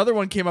 because then another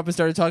one came up and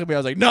started talking to me. I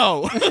was like,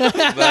 no.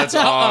 That's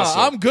awesome.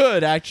 I'm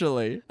good,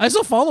 actually. I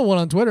still follow one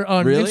on Twitter,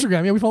 on Really?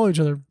 Instagram. Yeah, we follow each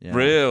other. Yeah.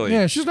 Really?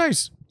 Yeah, she's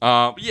nice.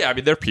 Yeah, I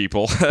mean, they're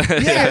people.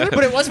 Yeah,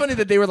 but it was funny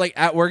that they were like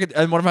at work,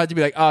 and one of them had to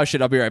be like, "Oh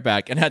shit, I'll be right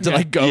back," and had to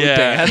like go Yeah.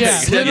 dance.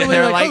 Yeah, And literally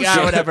they were like, like, "Oh,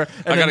 shit." whatever.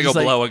 I gotta go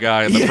blow a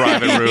guy in the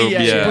private room.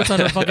 Yeah, Yeah. She puts on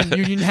her fucking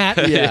union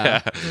hat.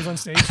 Yeah. Goes on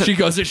stage. She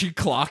goes and she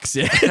clocks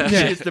it. She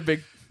hits the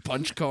big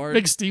punch card.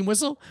 Big steam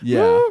whistle.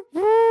 Yeah.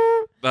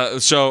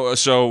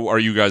 So are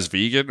you guys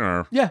vegan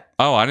or? Yeah.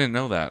 Oh, I didn't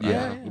know that.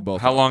 Yeah, we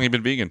both How are. long you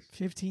been vegan?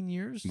 15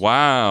 years.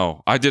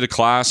 Wow, I did a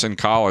class in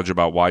college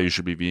about why you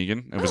should be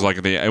vegan. It was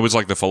like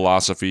the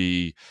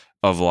philosophy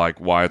of like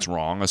why it's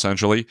wrong,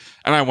 essentially.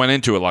 And I went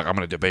into it like, I'm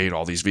going to debate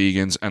all these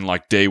vegans. And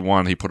like day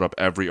one, he put up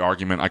every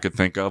argument I could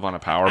think of on a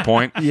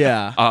PowerPoint.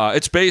 Yeah.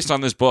 It's based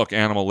on this book,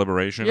 Animal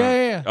Liberation.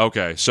 Yeah.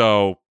 Okay,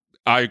 so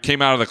I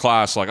came out of the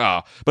class like,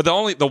 but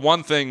the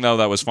one thing though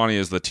that was funny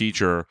is the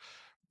teacher.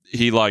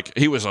 He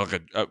was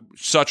like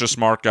such a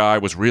smart guy,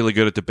 was really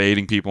good at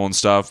debating people and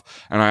stuff.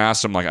 And I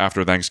asked him like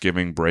after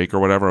Thanksgiving break or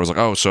whatever, I was like,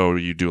 oh, so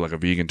you do like a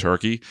vegan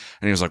turkey?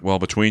 And he was like, well,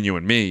 between you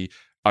and me,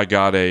 I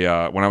got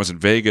when I was in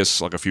Vegas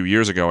like a few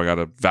years ago, I got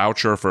a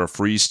voucher for a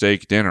free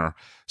steak dinner.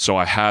 So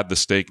I had the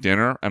steak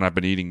dinner and I've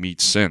been eating meat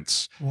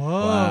since.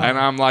 Whoa. And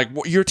I'm like,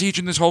 you're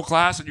teaching this whole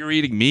class and you're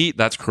eating meat?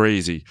 That's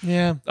crazy.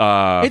 Yeah.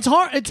 Uh, It's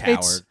hard.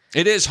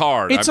 it is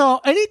hard. It's all.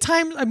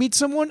 Anytime I meet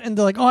someone and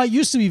they're like, "Oh, I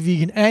used to be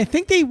vegan," and I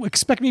think they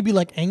expect me to be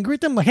like angry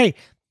at them, like, "Hey,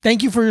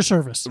 thank you for your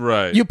service.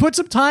 Right. You put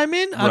some time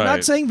in. I'm Right.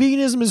 not saying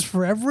veganism is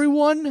for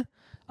everyone.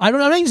 I'm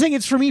not even saying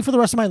it's for me for the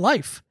rest of my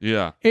life.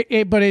 Yeah.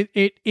 But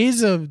it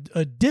is a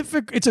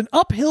difficult. It's an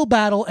uphill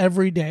battle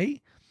every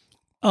day.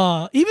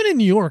 Even in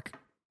New York,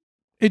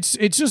 it's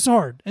just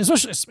hard,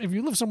 especially if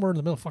you live somewhere in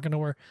the middle of fucking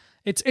nowhere.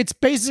 It's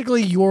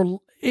basically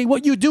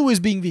what you do is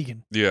being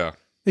vegan. Yeah.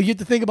 You get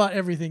to think about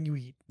everything you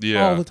eat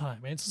all the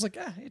time. And it's just like,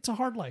 it's a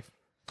hard life.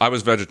 I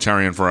was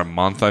vegetarian for a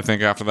month, I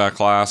think, after that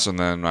class, and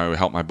then I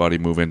helped my buddy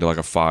move into like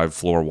a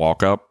 5-floor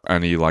walk-up,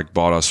 and he like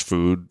bought us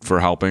food for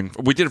helping.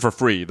 We did it for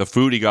free. The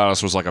food he got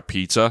us was like a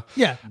pizza.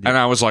 Yeah. And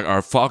I was like,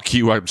 "Oh, fuck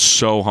you! I'm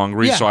so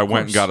hungry." Yeah, so I of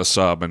went and course. got a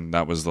sub, and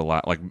that was the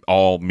like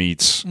all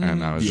meats,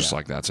 and I was just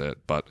like, "That's it."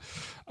 But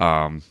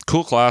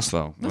cool class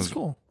though. That's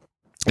cool.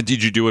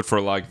 Did you do it for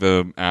like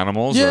the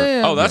animals? Yeah, or?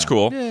 yeah, Oh, that's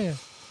cool. Yeah.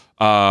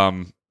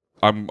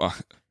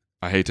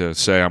 I hate to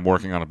say I'm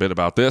working on a bit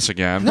about this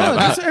again. No,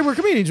 but hey, we're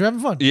comedians. We're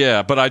having fun.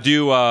 yeah, but I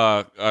do.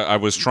 I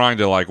was trying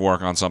to like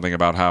work on something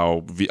about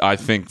how I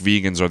think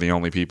vegans are the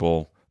only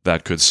people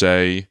that could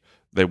say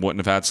they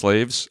wouldn't have had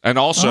slaves. And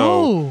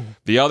also,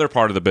 the other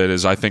part of the bit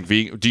is I think.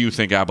 Do you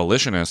think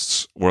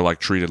abolitionists were like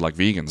treated like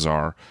vegans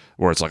are,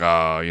 where it's like,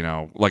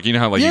 like you know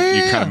how like you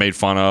kind of made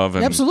fun of,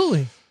 and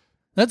Absolutely,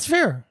 that's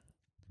fair.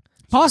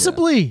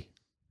 Possibly.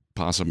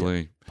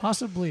 possibly.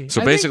 Possibly.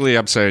 So I basically,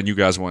 I'm saying you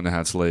guys wouldn't have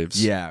had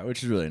slaves. Yeah,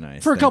 which is really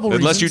nice. For a couple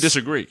reasons. Unless you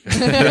disagree.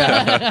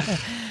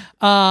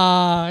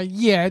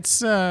 Yeah, it's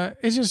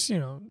just,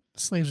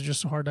 slaves are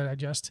just so hard to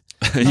digest.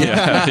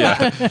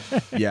 yeah.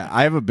 Yeah,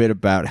 I have a bit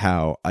about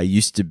how I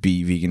used to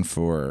be vegan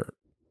for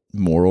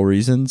moral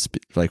reasons,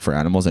 like for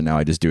animals, and now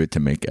I just do it to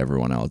make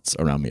everyone else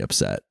around me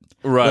upset.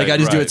 Right. Like I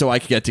just do it so I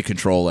can get to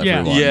control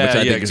everyone, which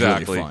I think is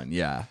really fun.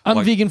 Yeah.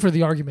 I'm vegan for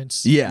the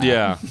arguments.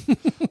 Yeah.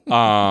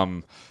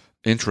 Yeah.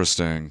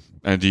 Interesting.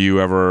 And do you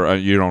ever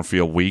you don't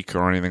feel weak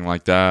or anything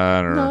like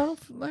that, or No,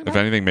 if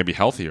anything, maybe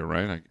healthier,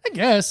 right? I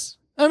guess.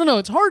 I don't know.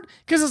 It's hard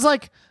because it's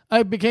like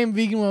I became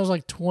vegan when I was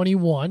like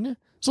 21.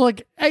 So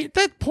like at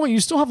that point, you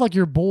still have like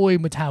your boy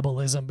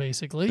metabolism,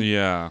 basically.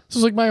 Yeah. So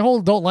it's like my whole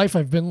adult life,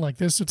 I've been like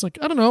this. It's like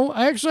I don't know.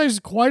 I exercise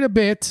quite a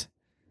bit.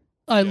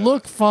 I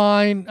look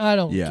fine. I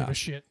don't give a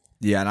shit.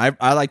 Yeah, and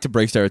I like to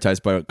break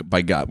stereotypes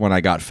when I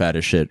got fat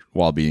as shit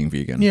while being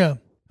vegan. Yeah.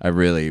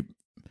 Everyone's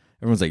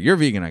like, "You're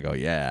vegan." I go,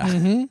 "Yeah."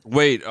 Mm-hmm.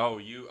 Wait.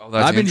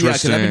 That's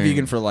interesting. I've been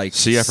vegan for like.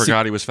 See, I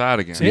forgot he was fat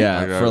again.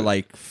 Yeah, for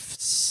like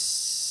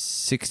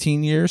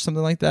 16 years,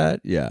 something like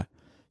that. Yeah.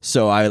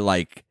 So I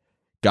like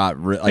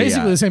got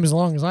basically the same as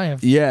long as I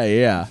have.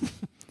 Yeah.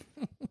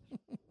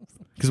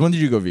 Because when did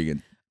you go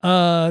vegan?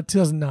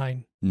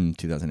 2009.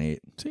 2008.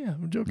 So yeah,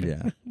 I'm joking.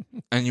 Yeah.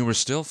 And you were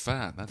still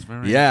fat. That's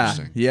very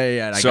interesting.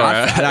 Yeah. And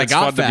I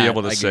got fat. to be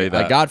able to say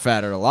that. I got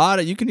fatter.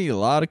 You can eat a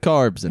lot of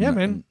carbs. Yeah,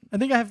 man. I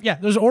think I have. Yeah,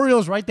 there's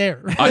Oreos right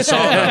there. I saw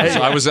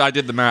those. I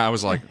did the math. I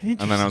was like, and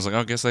then I was like, oh,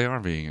 I guess they are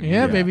vegan.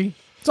 Yeah, baby.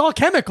 It's all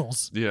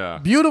chemicals. Yeah.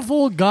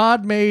 Beautiful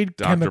God-made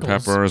chemicals. Dr.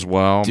 Pepper as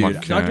well. Dude,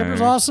 okay. Dr.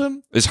 Pepper's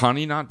awesome. Is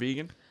honey not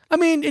vegan? I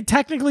mean, it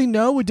technically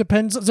no. It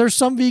depends. There's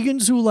some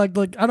vegans who like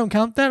I don't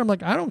count that. I'm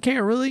like, I don't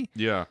care really.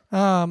 Yeah.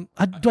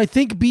 Do I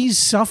think bees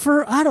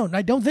suffer? I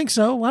don't think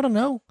so. I don't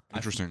know.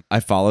 Interesting. I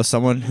follow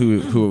someone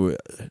who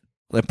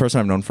a person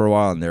I've known for a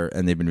while, and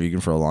they've been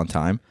vegan for a long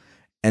time,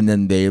 and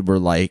then they were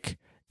like,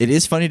 it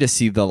is funny to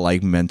see the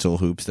like mental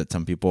hoops that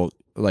some people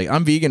like.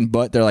 I'm vegan,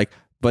 but they're like,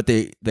 but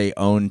they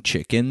own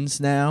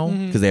chickens now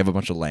because they have a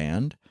bunch of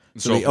land.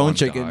 So they own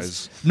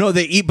chickens. Dies. No,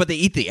 they eat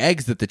the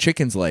eggs that the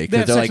chickens lay. They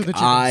have They're sex like, with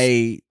the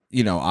chickens.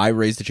 I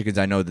raise the chickens.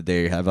 I know that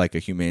they have like a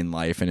humane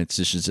life, and it's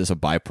just a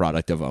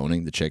byproduct of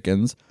owning the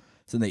chickens.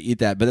 So they eat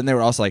that. But then they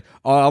were also like,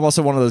 oh, I'm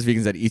also one of those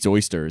vegans that eats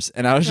oysters.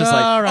 And I was just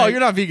like, right. oh, you're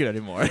not vegan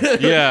anymore.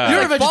 Yeah.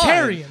 You're a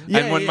vegetarian.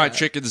 And when my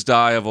chickens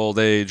die of old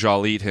age,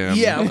 I'll eat him.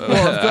 Yeah,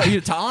 well,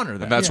 to honor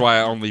them. And that's why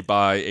I only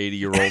buy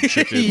 80-year-old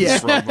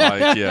chickens from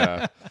like,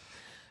 Yeah,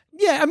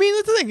 I mean,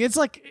 that's the thing. It's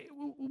like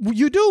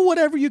you do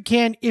whatever you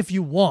can if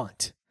you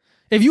want.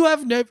 If you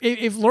have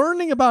if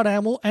learning about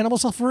animal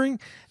suffering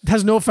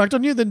has no effect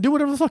on you, then do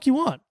whatever the fuck you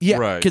want. Yeah,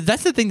 Right. because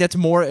that's the thing. That's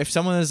more if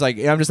someone is like,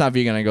 I'm just not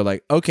vegan, I go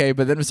like, okay.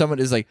 But then if someone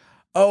is like,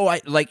 oh,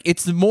 I like,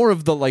 it's more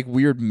of the like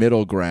weird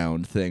middle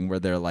ground thing where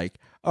they're like,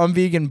 I'm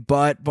vegan,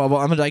 but blah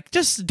blah. I'm like,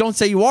 just don't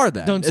say you are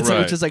that. It's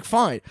Right. just like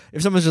fine.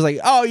 If someone's just like,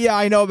 oh yeah,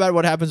 I know about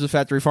what happens with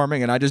factory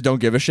farming, and I just don't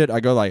give a shit,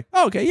 I go like,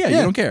 oh, okay, yeah, you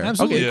don't care.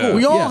 Absolutely. Okay, Yeah. cool.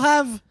 We all Yeah.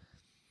 have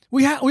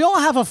we all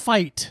have a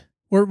fight.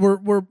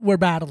 We're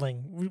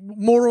battling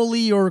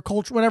morally or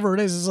culture, whatever it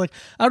is. It's like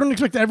I don't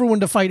expect everyone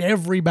to fight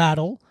every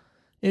battle.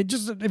 It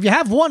just if you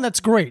have one,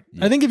 that's great.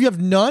 I think if you have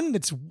none,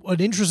 it's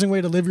an interesting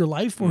way to live your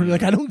life. Where you're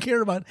like, I don't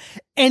care about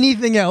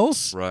anything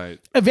else. Right.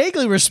 I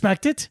vaguely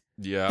respect it,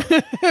 Yeah.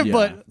 Yeah.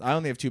 but I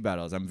only have two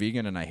battles. I'm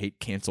vegan and I hate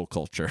cancel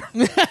culture.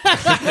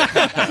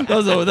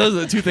 those are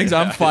the two things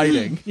I'm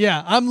fighting.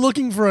 yeah, I'm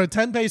looking for a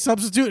tempeh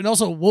substitute and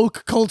also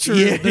woke culture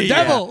is the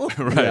devil.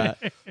 Right.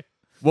 Yeah.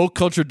 Woke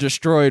culture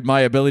destroyed my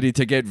ability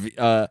to get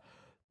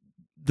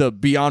the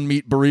Beyond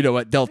Meat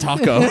burrito at Del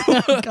Taco.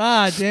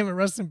 God damn it!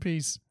 Rest in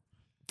peace.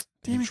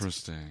 Damn it.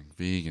 Interesting.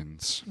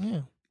 Vegans.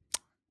 Yeah.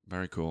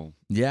 Very cool.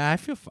 Yeah, I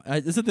feel fine.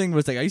 It's the thing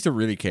was like I used to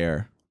really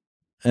care,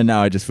 and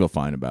now I just feel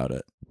fine about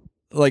it.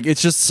 Like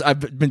it's just I've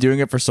been doing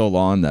it for so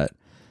long that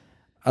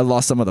I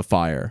lost some of the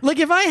fire. Like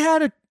if I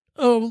had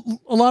a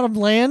lot of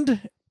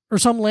land or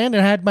some land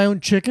and had my own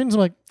chickens, I'm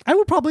like, I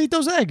would probably eat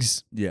those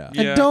eggs. Yeah.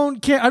 Yeah. I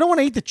don't care. I don't want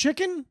to eat the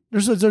chicken.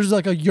 There's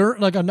like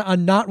a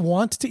not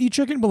want to eat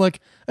chicken, but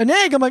like an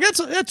egg, I'm like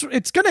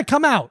it's gonna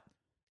come out.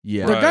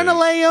 Yeah. They're Right. gonna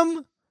lay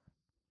them.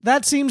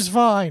 That seems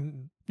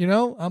fine. You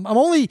know,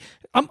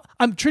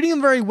 I'm treating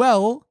them very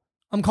well.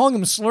 I'm calling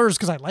them slurs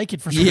because I like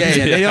it for some Yeah,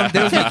 reason. they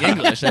don't speak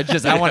English.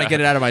 I want to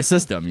get it out of my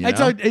system. You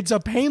know? It's a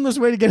painless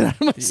way to get it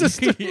out of my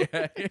system.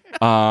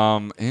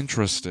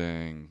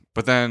 Interesting.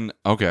 But then,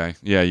 okay,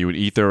 yeah, you would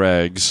eat their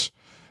eggs,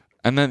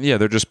 and then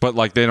they're just, but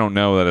like they don't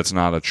know that it's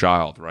not a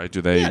child, right?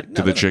 Do they? Yeah, no, do they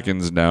the don't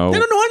chickens know? They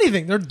don't know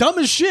anything. They're dumb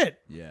as shit.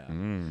 Yeah.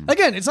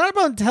 Again, it's not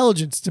about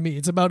intelligence to me.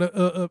 It's about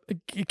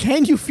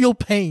can you feel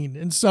pain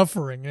and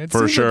suffering? And it For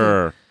seems like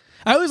sure.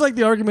 I always like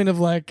the argument of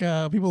like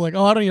people like,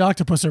 oh, I don't eat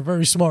octopus. They're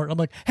very smart. I'm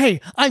like,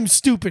 hey, I'm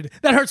stupid.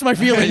 That hurts my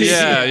feelings.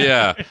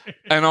 Yeah.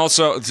 And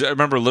also, I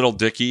remember Little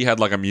Dicky had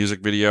like a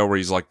music video where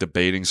he's like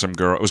debating some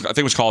girl. I think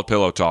it was called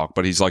Pillow Talk,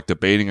 but he's like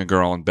debating a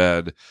girl in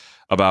bed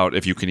about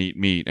if you can eat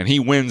meat, and he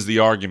wins the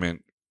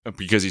argument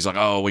because he's like,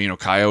 oh, well,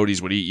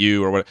 coyotes would eat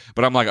you or what.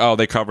 But I'm like, oh,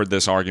 they covered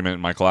this argument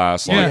in my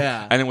class. Like,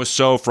 Yeah. And it was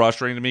so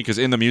frustrating to me because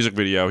in the music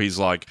video, he's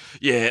like,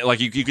 yeah, like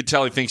you could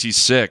tell he thinks he's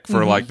sick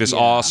for like this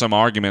awesome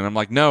argument. I'm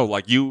like, no,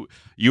 like you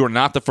are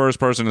not the first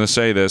person to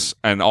say this,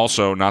 and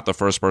also not the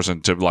first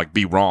person to like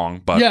be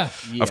wrong. But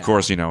of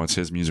course, it's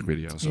his music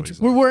video. So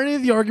he's like, were any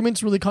of the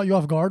arguments really caught you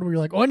off guard where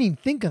you're like, oh, I didn't even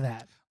think of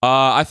that?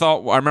 I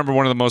remember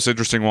one of the most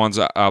interesting ones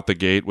out the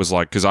gate was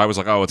like, because I was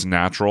like, oh, it's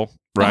natural,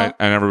 right?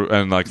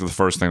 And like the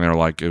first thing they were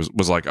like,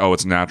 was like, oh,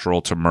 it's natural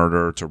to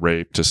murder, to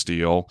rape, to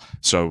steal.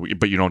 So,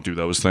 but you don't do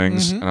those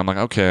things. And I'm like,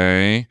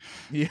 okay,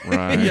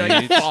 right? You're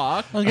like,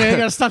 fuck. Okay, I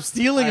gotta stop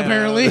stealing.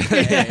 Apparently,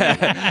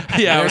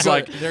 I was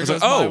like,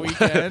 my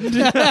weekend.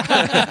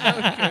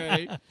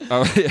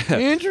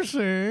 Okay.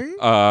 Interesting.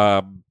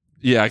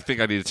 Yeah, I think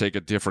I need to take a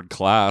different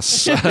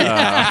class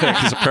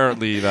because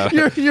apparently that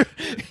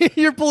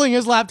you're pulling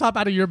his laptop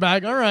out of your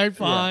bag. All right,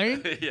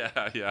 fine.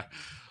 Yeah.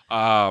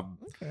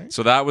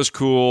 So that was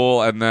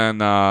cool, and then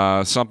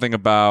something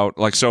about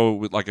like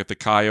if the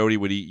coyote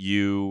would eat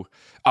you.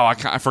 Oh,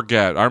 I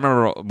forget. I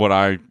remember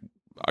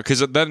because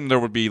then there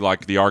would be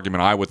like the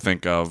argument I would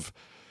think of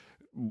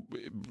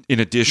in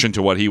addition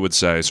to what he would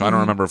say. So I don't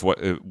remember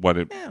what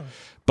it. Yeah.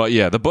 But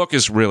yeah, the book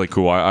is really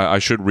cool. I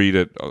should read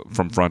it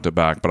from front to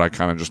back, but I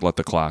kind of just let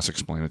the class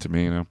explain it to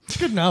me.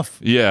 Good enough.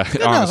 Yeah,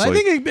 Good honestly.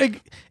 enough. I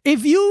think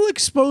if you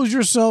expose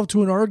yourself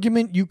to an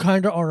argument you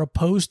kind of are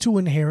opposed to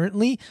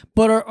inherently,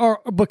 but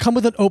come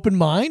with an open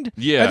mind.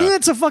 Yeah, I think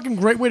that's a fucking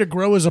great way to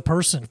grow as a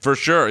person. For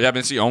sure. Yeah, I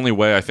mean, it's the only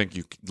way I think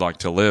you like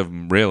to live.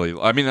 Really.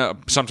 I mean,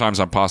 sometimes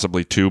I'm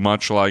possibly too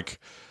much like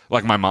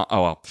my mom.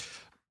 Oh well.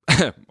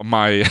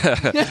 My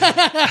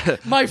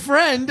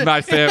friend,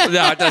 my family.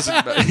 No, it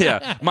doesn't.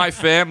 Yeah, my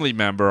family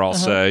member. I'll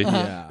say,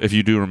 if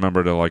you do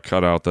remember to like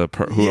cut out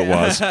who it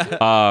was,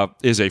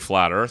 is a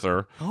flat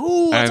earther.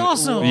 Oh, that's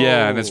awesome.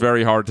 Yeah, and it's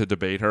very hard to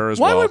debate her as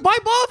well. Why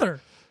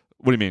bother?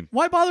 What do you mean?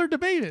 Why bother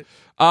debate it?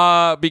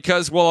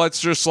 Because it's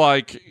just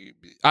like.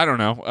 I don't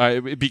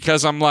know.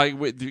 Because I'm like,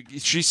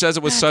 she says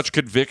it with such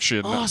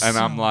conviction, and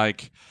I'm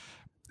like,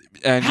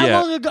 and how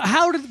long ago?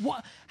 How did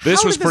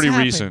This was pretty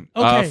happen? recent.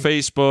 Okay.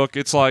 Facebook.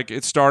 It's like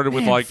it started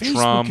with like Facebook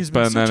Trump, has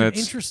been and then such an it's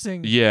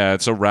interesting. Yeah,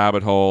 it's a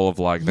rabbit hole of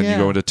like. Then you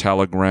go into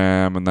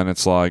Telegram, and then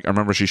it's like I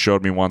remember she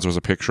showed me once was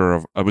a picture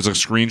of it was a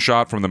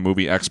screenshot from the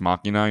movie Ex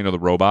Machina, the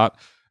robot.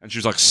 And she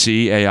was like,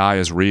 "See, AI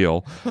is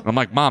real." And I'm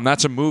like, "Mom,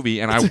 that's a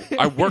movie, and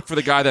I work for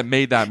the guy that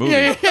made that movie."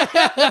 And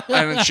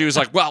then she was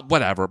like, "Well,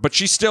 whatever." But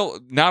she still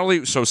not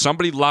only so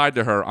somebody lied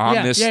to her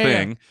on this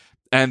thing,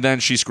 and then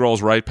she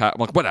scrolls right past.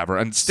 I'm like, whatever,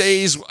 and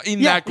stays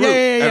in that group.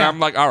 And I'm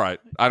like, all right,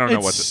 I don't know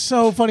what. It's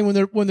so funny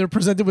when they're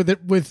presented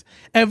with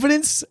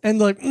evidence and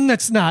like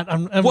that's not.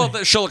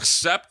 Well, she'll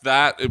accept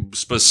that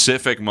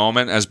specific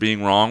moment as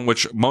being wrong,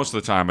 which most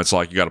of the time it's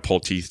like you got to pull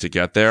teeth to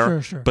get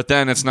there. Sure. But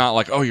then it's not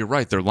like, oh, you're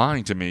right, they're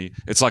lying to me.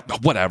 It's like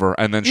whatever,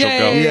 and then she'll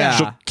go.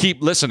 She'll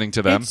keep listening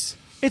to them.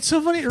 It's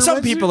so funny.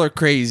 Some people are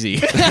crazy.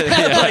 Like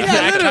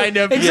that kind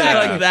of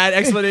like that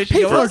explanation.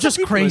 People are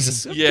just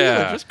crazy. People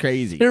are just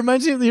crazy. It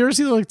reminds me of you ever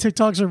see like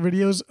TikToks or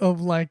videos of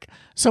like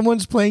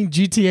someone's playing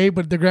GTA,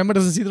 but the grandma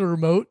doesn't see the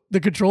remote, the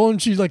control,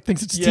 and she like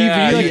thinks it's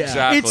TV. Like,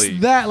 exactly.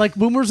 It's that like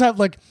boomers have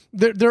like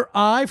their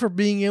eye for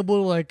being able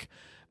to like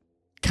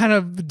kind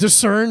of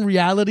discern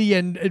reality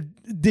and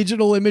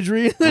digital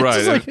imagery. It's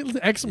just like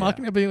Ex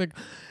Machina being like.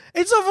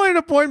 It's so funny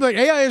to point like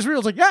AI is real.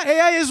 It's like, yeah,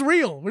 AI is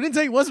real. We didn't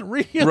say it wasn't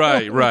real.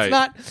 Right. It's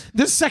not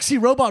this sexy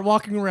robot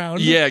walking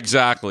around. Yeah,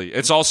 exactly.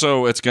 It's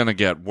going to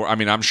get, I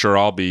mean, I'm sure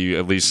I'll be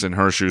at least in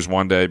her shoes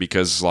one day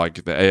because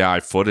like the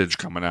AI footage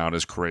coming out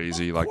is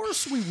crazy. Of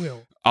course we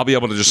will. I'll be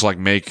able to just like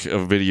make a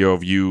video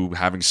of you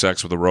having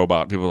sex with a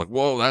robot. People are like,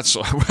 whoa, that's,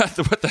 what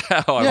the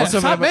hell? Yeah,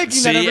 stop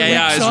making that every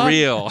AI week, is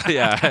real.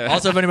 Yeah.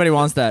 Also, if anybody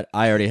wants that,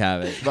 I already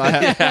have it. But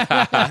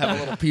I have a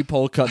little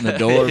peephole cut in the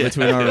door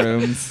between our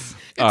rooms.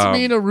 It's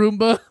me and a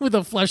Roomba with a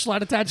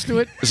fleshlight attached to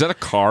it. Is that a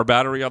car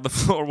battery on the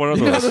floor? What are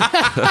those?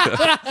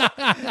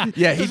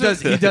 Yeah, he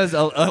does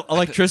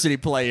electricity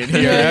play in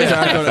here after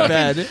I go to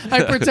bed.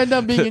 I pretend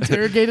I'm being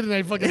interrogated and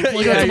I fucking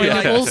plug up to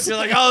my nipples. You're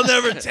like, I'll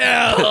never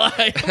tell. I'm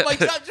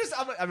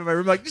like, I'm in my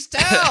room like, just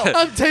tell.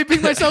 I'm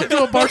taping myself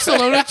to a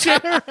Barcelona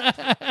chair.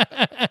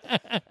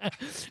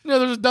 No,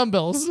 there's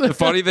dumbbells. The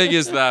funny thing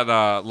is that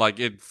like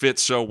it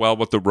fits so well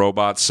with the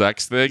robot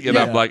sex thing, and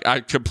I'm like, I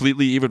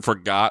completely even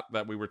forgot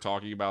that we were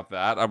talking about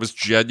that. I was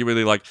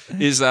genuinely like,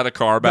 is that a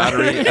car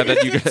battery? And then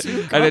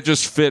and it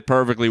just fit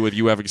perfectly with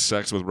you having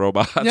sex with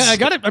robots. Yeah, I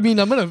got it. I mean,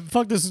 I'm gonna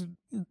fuck this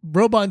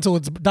robot until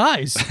it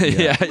dies.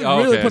 Yeah,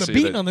 really put a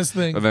beating on this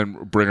thing, and then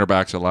bring her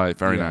back to life.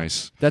 Very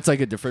nice. That's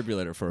like a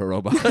defibrillator for a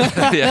robot.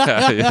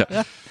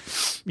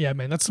 Yeah,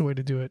 man, that's the way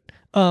to do it.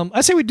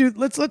 I say we do.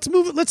 Let's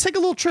move it. Let's take a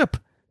little trip.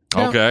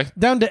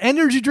 Down to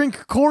energy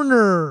drink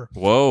corner.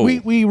 Whoa.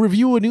 We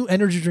review a new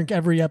energy drink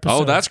every episode.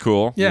 Oh, that's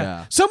cool.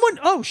 Yeah. Someone.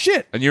 Oh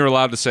shit. And you're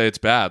allowed to say it's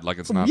bad, like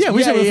it's not. Yeah,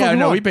 we say what the fuck we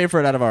want. We pay for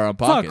it out of our own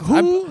pocket.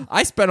 who-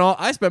 I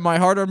spent my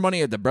hard-earned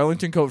money at the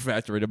Burlington Coat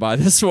Factory to buy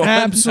this one.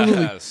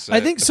 Absolutely. Yes, I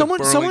think at the someone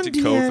Burlington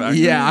Coat DM'd Factory.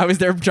 Yeah, I was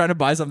there trying to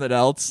buy something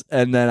else,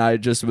 and then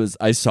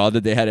I saw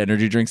that they had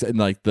energy drinks in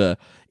like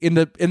in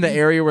the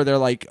area where they're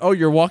like, oh,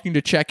 you're walking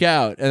to check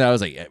out, and I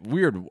was like,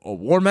 weird,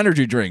 warm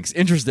energy drinks,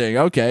 interesting,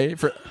 okay,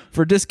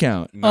 for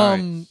discount.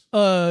 Nice.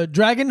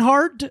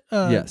 Dragonheart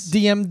Yes.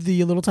 DM'd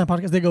the Little Time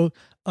Podcast. They go,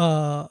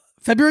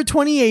 February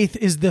 28th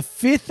is the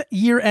 5th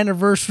year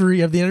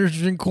anniversary of the Energy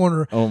Drink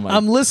Corner. Oh my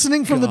I'm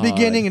listening from the God.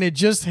 beginning and it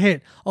just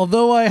hit.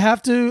 Although I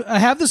have the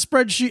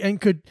spreadsheet and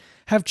could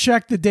have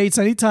checked the dates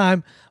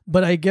anytime,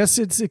 but I guess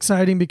it's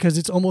exciting because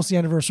it's almost the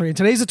anniversary. And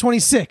today's the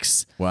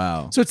 26th.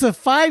 Wow. So it's the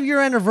 5-year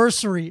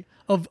anniversary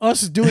of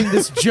us doing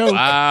this joke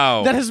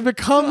Wow. that has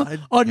become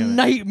a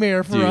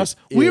nightmare for Dude, us.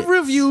 We've it's-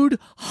 reviewed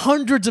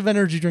hundreds of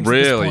energy drinks at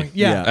Really? this point.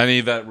 Yeah.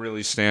 Any that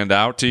really stand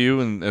out to you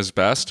and as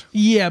best?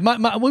 Yeah,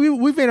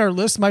 we've made our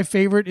list. My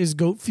favorite is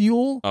Goat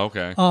Fuel.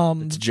 Okay.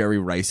 It's Jerry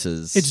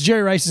Rice's. It's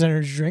Jerry Rice's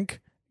energy drink.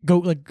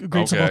 Goat, like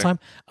great stuff all the Okay.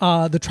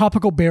 time. The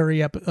tropical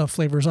berry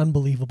flavor is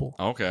unbelievable.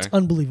 Okay. It's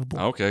unbelievable.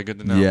 Okay, good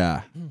to know.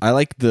 Yeah, I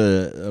like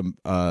the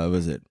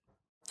was it?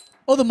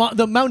 Oh, the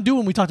Mountain Dew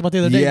one we talked about the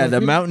other day. Yeah, Like,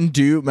 the Mountain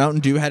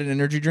Dew had an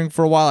energy drink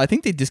for a while. I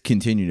think they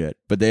discontinued it,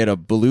 but they had a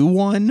blue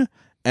one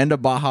and a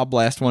Baja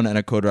Blast one and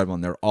a Code Red one.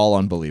 They're all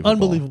unbelievable.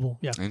 Unbelievable.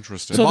 Yeah.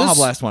 Interesting. The So Baja this-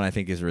 Blast one I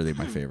think is really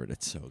my favorite.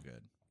 It's so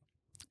good.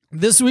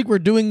 This week we're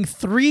doing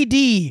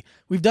 3D.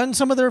 We've done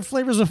some of their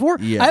flavors before.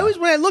 Yeah. I always,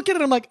 when I look at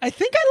it, I'm like, I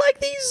think I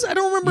like these. I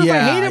don't remember if I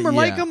Yeah, hate them or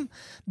like yeah. them.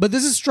 But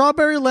this is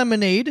strawberry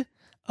lemonade.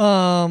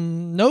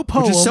 No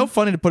poem. Which is so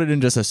funny to put it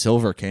in just a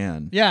silver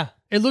can. Yeah.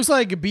 It looks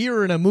like a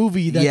beer in a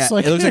movie that's Yeah,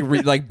 like it looks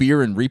like like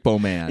beer and Repo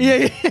Man.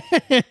 yeah.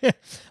 It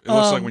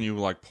looks like when you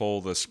like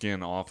pull the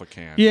skin off a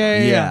can.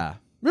 Yeah.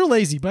 Real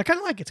lazy, but I kind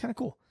of like it. It's kind of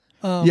cool.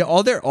 Yeah,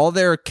 all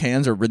their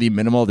cans are really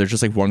minimal. They're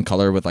just like one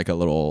color with like a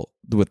little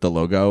with the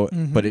logo.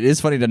 Mm-hmm. But it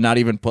is funny to not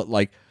even put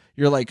like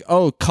you're like,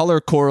 oh,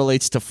 color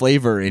correlates to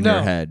flavor in No,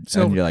 your head,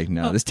 silver. and you're like,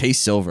 no, this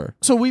tastes silver.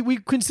 So we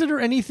consider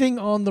anything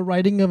on the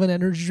writing of an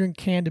energy drink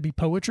can to be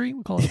poetry.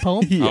 We call it a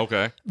poem.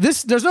 Okay.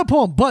 There's no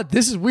poem, but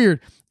this is weird.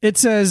 It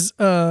says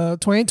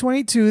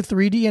 2022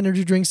 3D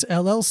Energy Drinks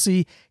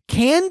LLC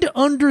canned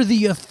under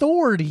the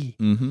authority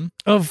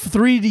of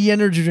 3D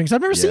Energy Drinks.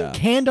 I've never seen Yeah.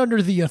 canned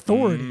under the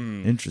authority.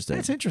 Interesting.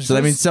 That's interesting. So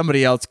that means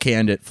somebody else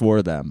canned it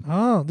for them.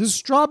 Oh, this is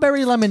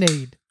strawberry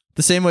lemonade.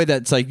 The same way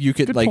that's like you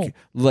could Good like pull.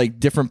 like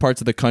different parts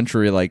of the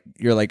country, like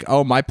you're like,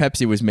 oh, my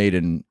Pepsi was made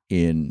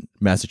in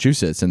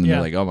Massachusetts, and then Yeah.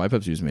 they're like, oh, my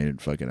Pepsi was made in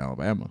fucking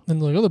Alabama.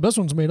 And like, oh, the best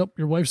one's made up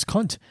your wife's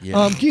cunt.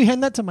 Yeah. Can you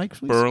hand that to Mike,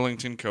 please?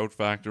 Burlington Coat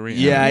Factory.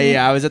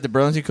 Yeah. I was at the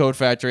Burlington Coat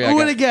Factory. Who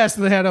would have guessed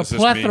they had a Is this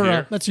me plethora?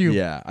 here? That's you.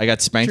 Yeah, I got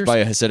spanked Cheers. by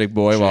a Hasidic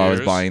boy while I was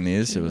Cheers. buying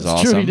these. It was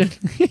It's true, awesome.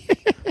 he did.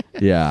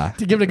 Yeah,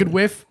 To give it a good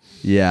whiff.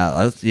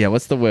 yeah.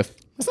 What's the whiff?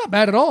 That's not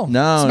bad at all.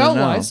 No, Smell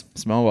no. wise.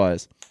 Smell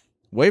wise.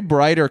 Way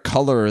brighter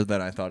color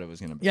than I thought it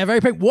was gonna be. Yeah,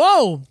 very pink.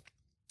 Whoa.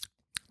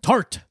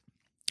 Tart.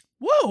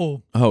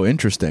 Whoa. Oh,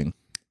 interesting.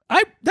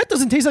 That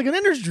doesn't taste like an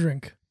energy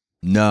drink.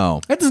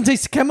 No, That doesn't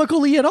taste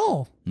chemically at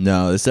all.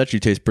 no. This actually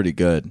tastes pretty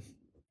good.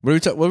 What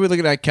are we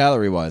looking at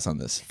calorie wise on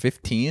this?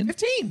 15.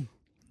 15.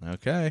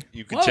 Okay.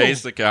 You can Whoa.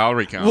 taste the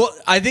calorie count. Well,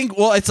 I think.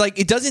 Well, it's like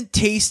it doesn't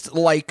taste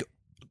like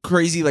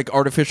crazy like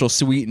artificial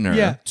sweetener.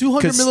 Yeah.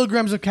 200 'Cause-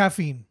 milligrams of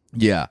caffeine.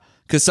 Yeah,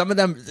 because some of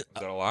them. Is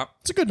that a lot?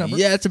 It's a good number.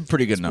 Yeah, it's a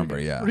pretty good number.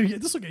 Yeah.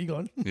 This will get you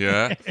going.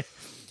 Yeah.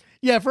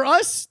 Yeah, for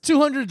us,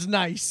 200's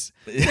nice.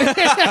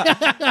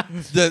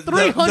 The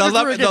 300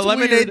 where it gets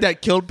lemonade weird.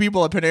 that killed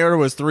people at Panera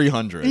was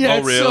 300. Yeah, Oh,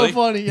 it's really? so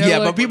funny. Yeah,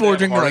 like, but people were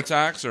drinking heart like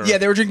attacks or yeah,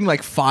 they were drinking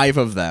like 5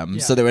 of them,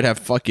 so they would have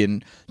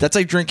fucking. That's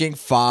like drinking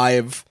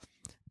 5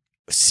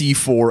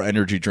 C4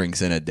 energy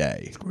drinks in a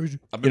day.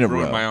 I've been in a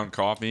brewing row. my own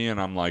coffee, and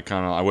I'm like,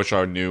 kind of. I wish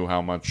I knew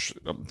how much,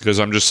 because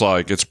I'm just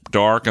like, it's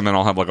dark, and then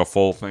I'll have like a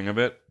full thing of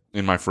it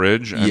in my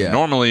fridge. And Yeah.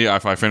 normally,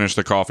 if I finish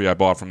the coffee I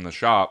bought from the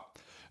shop,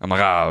 I'm like,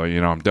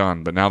 I'm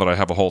done. But now that I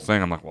have a whole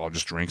thing, I'm like, well, I'll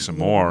just drink some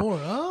more.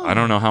 Oh. I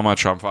don't know how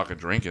much I'm fucking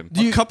drinking.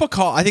 A cup of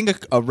coffee. I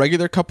think a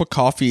regular cup of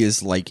coffee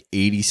is like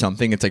 80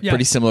 something. It's like Yeah.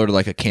 pretty similar to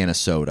like a can of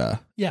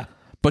soda. Yeah,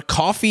 But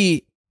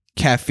coffee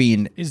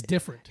caffeine is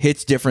different.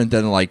 hits different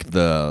than like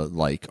the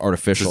like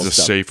artificial Is a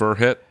stuff. safer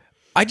hit?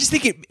 I just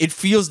think it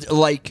feels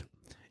like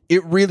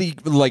it really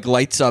like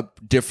lights up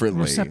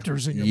differently.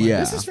 Receptors in your Yeah.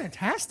 mind. This is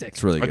fantastic.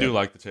 It's really I good. do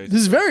like the taste.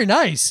 This is very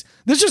nice.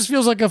 This just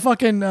feels like a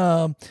fucking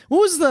what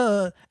was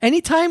the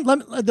anytime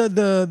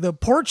the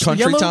porch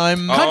Country yellow?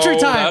 Time? Country Oh,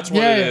 time. that's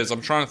what yeah, it yeah. is.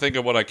 I'm trying to think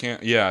of what I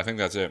can't. Yeah, I think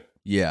that's it.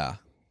 Yeah.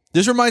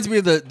 This reminds me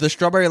of the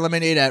strawberry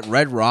lemonade at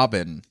Red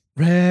Robin.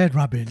 Red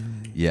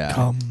Robin. Yeah.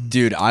 Come.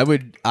 Dude, I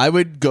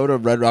would go to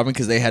Red Robin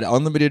because they had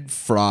unlimited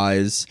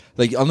fries,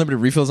 like unlimited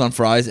refills on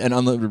fries and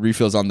unlimited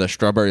refills on the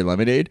strawberry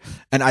lemonade.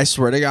 And I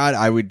swear to God,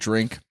 I would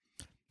drink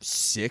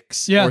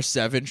 6 Yeah. or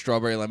 7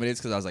 strawberry lemonades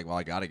because I was like, well,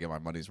 I got to get my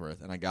money's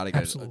worth and I got to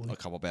get Absolutely. a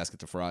couple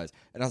baskets of fries.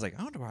 And I was like,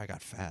 I wonder why I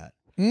got fat.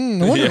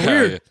 No wonder,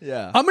 weird.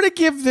 Yeah. I'm gonna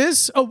give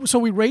this. Oh, so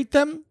we rate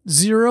them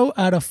 0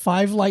 out of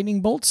 5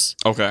 lightning bolts.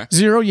 Okay.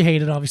 0, you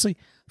hate it, obviously.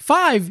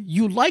 5,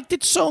 you liked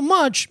it so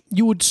much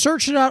you would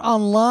search it out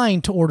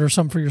online to order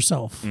some for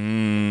yourself.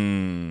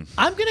 I'm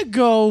gonna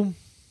go.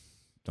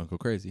 Don't go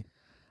crazy.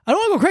 I don't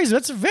want to go crazy.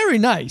 That's very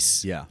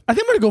nice. Yeah. I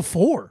think I'm gonna go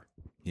 4.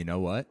 You know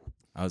what?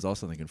 I was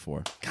also thinking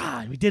 4.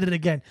 God, we did it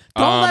again.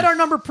 Don't let our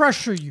number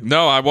pressure you.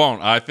 No, I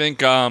won't. I think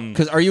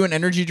Because are you an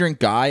energy drink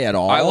guy at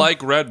all? I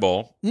like Red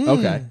Bull.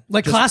 Okay.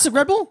 Like classic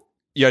Red Bull?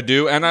 Yeah, I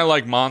do. And I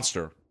like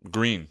Monster.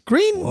 Green.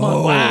 Green?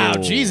 Wow,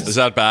 Jesus. Is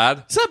that bad?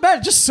 It's not bad.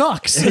 It just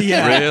sucks.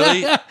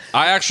 Really?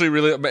 I actually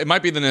really... It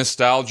might be the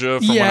nostalgia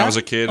from when I was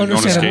a kid and going to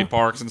understandable. skate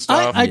parks and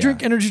stuff. I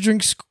drink energy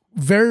drinks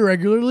very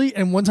regularly,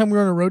 and one time we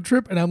were on a road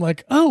trip, and I'm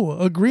like, oh,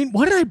 a green...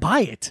 Why did I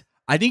buy it?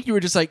 I think you were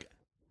just like...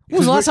 When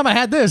was the last time I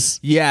had this?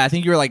 Yeah, I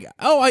think you were like,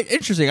 oh,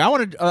 interesting.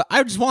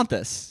 I just want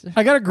this.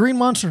 I got a green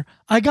Monster.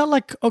 I got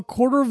like a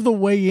quarter of the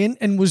way in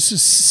and was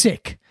just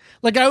sick.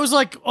 Like I was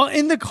like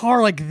in the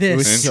car like this. It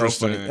was so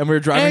Interesting. funny. And we were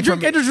And driving I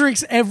drink from energy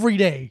drinks every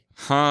day.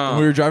 Huh.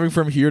 we were driving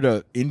from here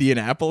to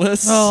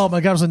Indianapolis. Oh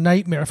my God, it was a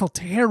nightmare. I felt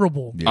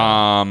terrible.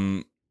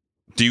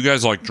 Do you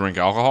guys like drink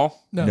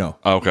alcohol? No.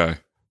 Okay.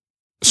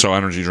 So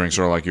energy drinks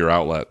are like your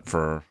outlet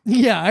for...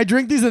 Yeah, I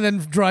drink these and then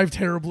drive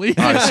terribly.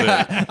 I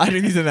see. I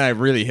drink these and then I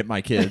really hit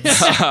my kids.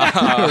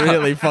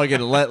 Really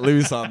fucking let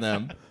loose on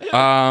them.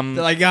 They're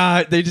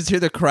like, they just hear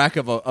the crack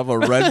of a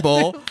Red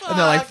Bull, and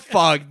they're like,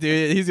 "Fuck,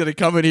 dude, he's gonna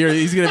come in here.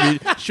 He's gonna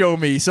show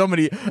me so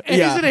many." And he's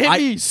gonna hit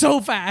me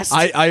so fast.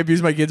 I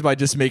abuse my kids by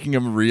just making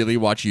them really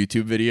watch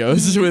YouTube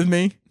videos with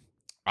me.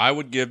 I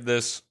would give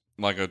this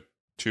like a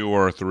 2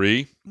 or a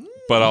 3,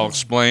 but I'll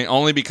explain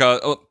only because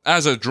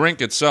as a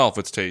drink itself,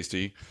 it's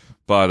tasty.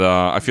 But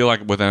I feel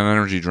like with an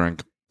energy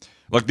drink,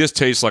 like this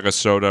tastes like a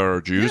soda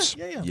or juice.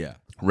 Yeah.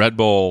 Red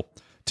Bull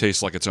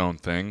tastes like its own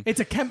thing. It's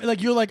a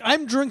like you're like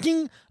I'm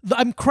drinking.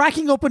 I'm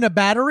cracking open a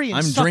battery. And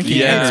I'm sucking drinking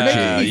it, and it's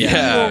energy. making me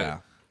Yeah.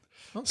 feel-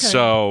 Okay.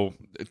 So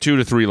 2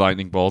 to 3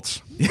 lightning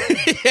bolts hey,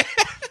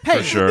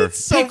 for sure.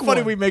 It's so Pick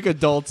funny one. we make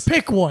adults.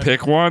 Pick one.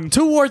 Pick one.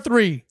 2 or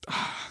 3.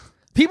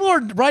 People are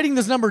writing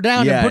this number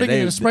down and putting it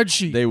in a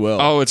spreadsheet. They will.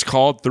 Oh, it's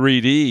called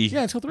 3D.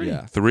 Yeah, it's called 3.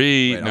 Yeah.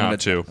 3, Wait, I'm no, gonna-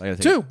 2. I gotta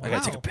take, 2. I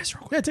gotta take a piss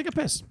real quick. Yeah, take a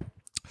piss.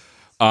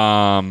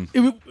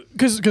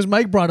 Because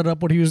Mike brought it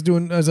up what he was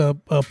doing as a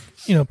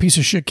piece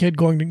of shit kid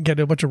going to get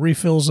a bunch of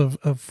refills of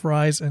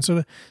fries. And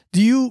so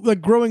do you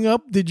like growing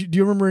up, do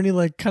you remember any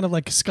like kind of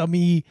like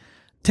scummy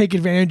take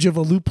advantage of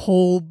a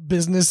loophole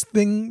business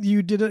thing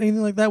you did,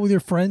 anything like that with your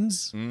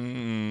friends? I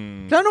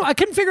don't know. I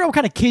couldn't figure out what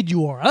kind of kid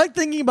you are. I like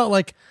thinking about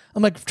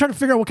I'm like trying to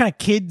figure out what kind of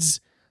kids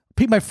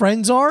my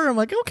friends are. I'm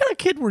like, what kind of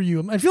kid were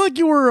you? I feel like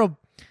you were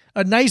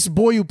a nice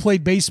boy who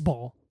played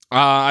baseball.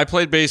 I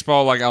played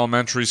baseball like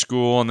elementary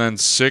school, and then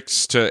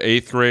 6th to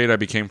 8th grade, I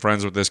became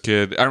friends with this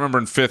kid. I remember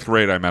in 5th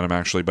grade I met him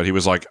actually, but he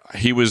was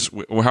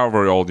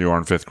however old you are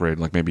in 5th grade,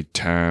 like maybe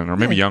 10 or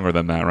maybe younger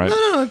than that, right?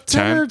 No,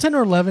 10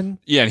 or 11.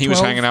 Yeah, and he 12.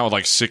 was hanging out with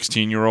like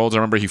 16-year-olds. I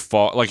remember he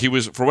fought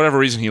for whatever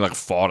reason he like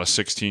fought a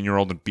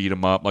 16-year-old and beat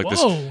him up like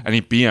this, Whoa. and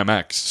he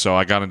BMX. So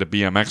I got into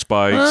BMX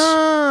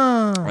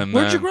bikes. And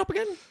Where'd you then- grow up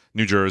again?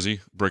 New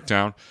Jersey,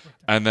 Bricktown,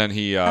 and then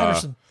he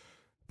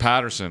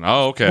Patterson.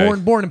 Oh, okay.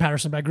 Born in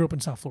Patterson, but I grew up in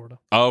South Florida.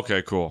 Oh,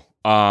 okay, cool.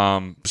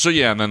 So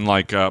yeah, and then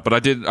but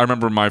I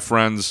remember my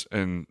friends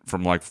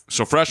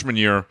so freshman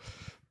year,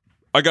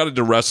 I got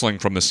into wrestling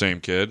from the same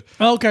kid.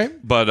 Okay.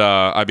 But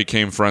I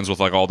became friends with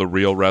like all the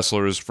real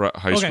wrestlers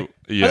high school.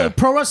 Yeah.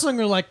 Pro wrestling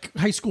or like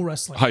high school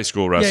wrestling? High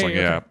school wrestling,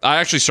 yeah. Okay. I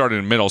actually started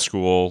in middle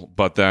school,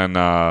 but then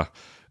got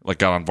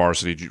on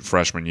varsity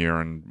freshman year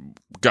and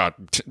got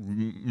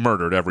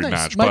murdered every Nice.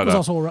 match. Mike but was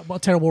also a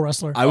terrible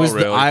wrestler. I was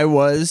really?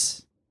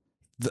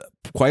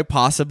 quite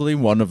possibly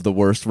one of the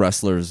worst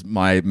wrestlers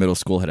my middle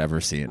school had ever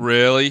seen.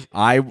 Really?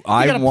 I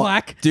got a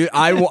plaque? Dude,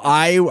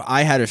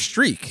 I had a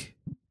streak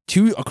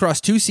across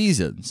 2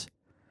 seasons.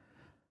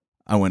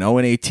 I went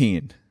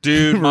 0-18.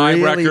 Dude, my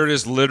Really? record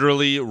is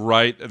literally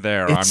right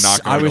there. I'm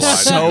not going I to was lie.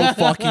 so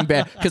fucking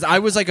bad because I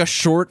was like a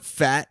short,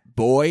 fat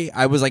boy.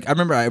 I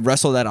remember I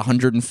wrestled at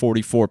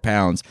 144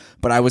 pounds,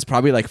 but I was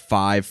probably like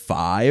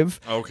 5'5".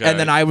 Okay. And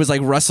then I was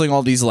like wrestling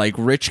all these like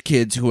rich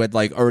kids who had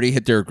like already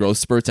hit their growth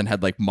spurts and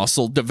had like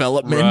muscle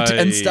development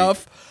and Right.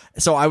 stuff.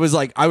 So I was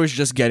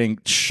just getting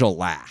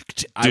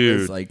shellacked.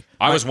 Dude,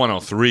 I was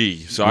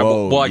 103, so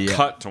I yeah.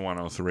 cut to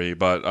 103,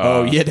 but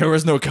Oh yeah, there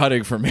was no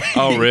cutting for me.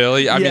 Oh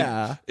really? I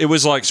Yeah. mean, it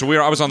was like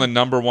I was on the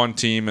number 1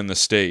 team in the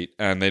state,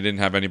 and they didn't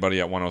have anybody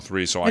at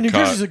 103, so and I New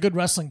cut. Jersey's a good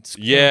wrestling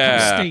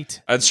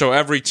state. And so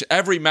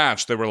every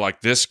match they were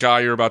like, this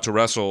guy you're about to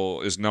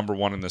wrestle is number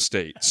 1 in the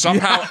state.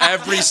 Somehow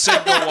every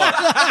single one,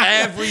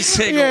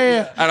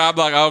 Yeah. and I'm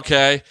like,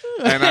 okay,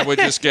 and I would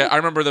just get. I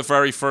remember the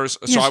very first.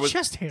 He So has I was.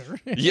 chest hair.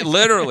 Yeah,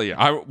 literally.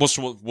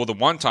 The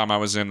one time I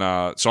was in,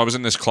 I was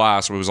in this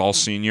class where it was all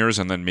seniors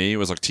and then me. It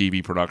was like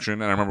TV production,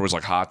 and I remember it was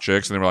like hot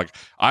chicks, and they were like,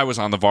 I was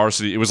on the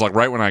varsity. It was like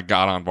right when I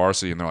got on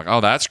varsity, and they're like, oh,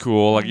 that's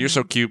cool. Like you're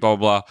so cute, blah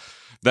blah blah.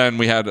 Then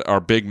we had our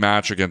big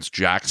match against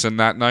Jackson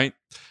that night,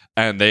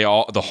 and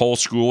the whole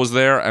school was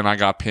there, and I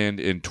got pinned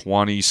in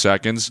 20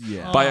 seconds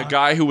by a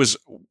guy who was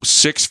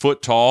 6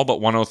 foot tall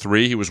but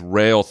 103. He was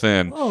rail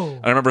thin. Oh.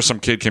 I remember some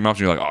kid came up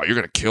to me like, "Oh, you're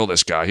gonna kill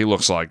this guy. He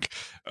looks like."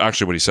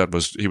 Actually, what he said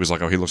was, he was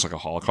like, "Oh, he looks like a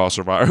Holocaust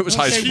survivor." It was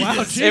high school.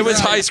 Wow, It was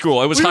high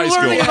school. It was high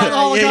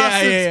school.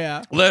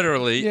 Yeah.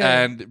 Literally,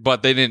 Yeah.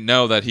 but they didn't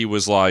know that he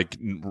was like,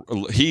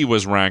 he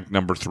was ranked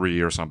number 3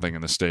 or something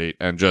in the state,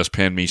 and just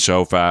pinned me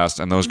so fast.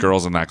 And those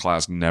girls in that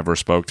class never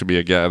spoke to me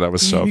again. I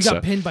was so You upset.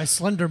 got pinned by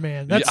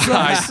Slenderman. That's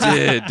I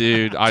did,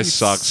 dude. I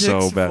sucked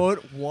so bad.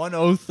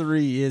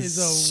 103 is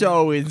a-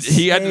 so insane.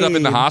 He ended up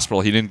in the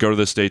hospital. He didn't go to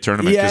the state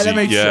tournament. Yeah, that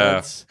makes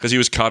sense. Because he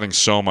was cutting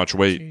so much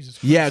weight. Jesus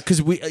Christ. Yeah,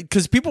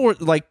 because people were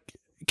like,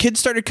 kids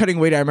started cutting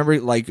weight. I remember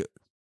like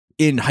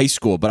in high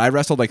school, but I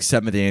wrestled like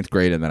 7th and 8th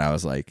grade, and then I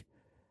was like,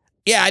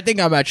 yeah, I think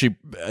I'm actually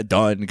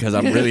done because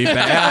I'm really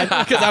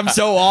bad because I'm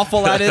so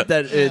awful at it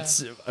that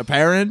it's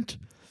apparent.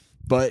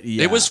 But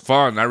yeah, It was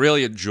fun. I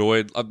really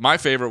enjoyed. My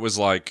favorite was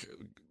like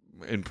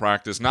in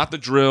practice, not the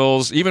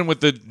drills, even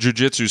with the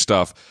jiu-jitsu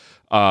stuff.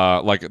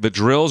 Like the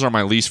drills are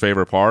my least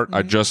favorite part.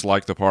 I just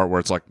like the part where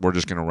it's like we're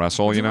just gonna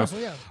wrestle, you know.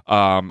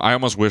 I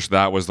almost wish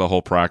that was the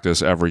whole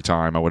practice every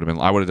time. I would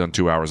have done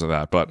 2 hours of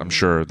that, but I'm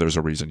sure there's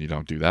a reason you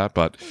don't do that.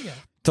 But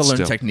to learn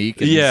still. technique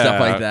and stuff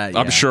like that.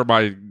 I'm sure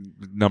my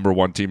number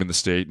 1 team in the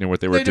state knew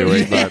what they were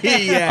doing, but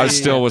I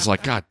still was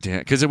like, God damn,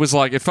 because it was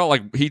like, it felt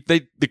like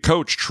the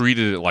coach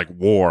treated it like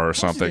war or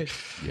something.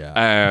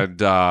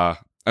 Yeah.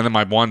 And then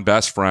my one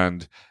best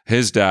friend,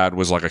 his dad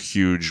was like a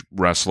huge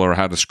wrestler,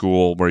 had a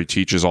school where he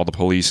teaches all the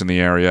police in the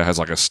area, has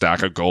like a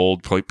stack of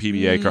gold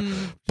PBA card,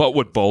 but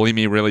would bully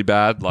me really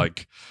bad.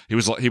 Like he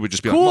would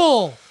just be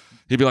like,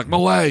 he'd be like,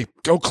 Millea,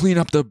 go clean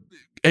up the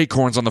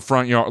acorns on the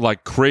front yard,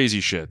 like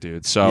crazy shit,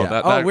 dude. So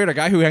that weird. A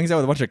guy who hangs out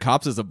with a bunch of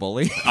cops is a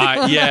bully.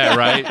 yeah,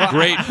 right.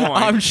 Great point.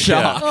 I'm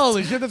shocked.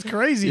 Holy shit, that's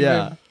crazy. Yeah.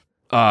 Man.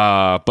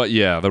 But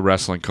yeah, the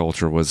wrestling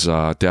culture was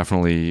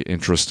definitely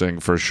interesting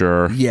for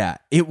sure. Yeah,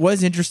 it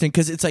was interesting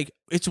because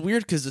it's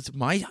weird because it's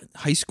my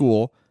high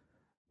school.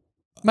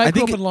 I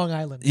grew up in Long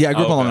Island. Yeah, I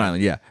grew up on Long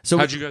Island. Yeah. So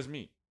how'd you guys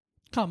meet?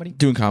 Comedy.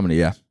 Doing comedy.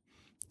 Yeah.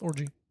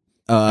 Orgy.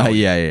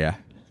 Yeah.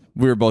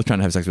 We were both trying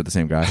to have sex with the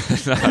same guy.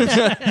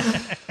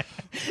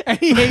 And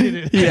he hated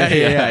it.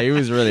 Yeah. He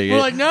was really good.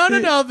 We're like,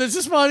 no, this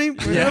is funny.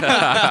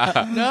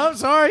 No,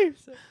 sorry.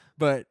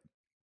 But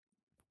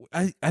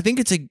I think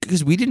it's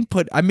because we didn't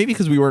put maybe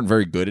because we weren't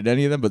very good at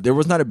any of them, but there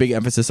was not a big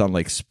emphasis on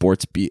like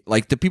sports.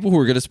 Like the people who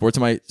were good at sports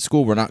in my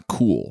school were not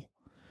cool.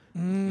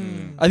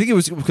 I think it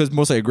was because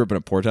mostly I grew up in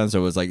a poor town, so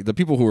it was like the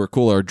people who were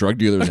cool are drug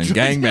dealers and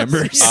gang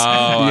members.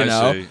 Oh, you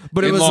know? I see.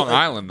 But in it was Long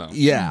Island though.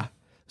 Yeah.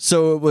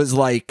 So it was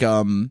like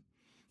the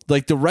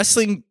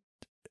wrestling.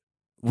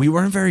 We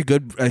weren't very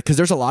good because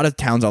there's a lot of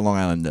towns on Long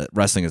Island that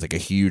wrestling is like a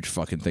huge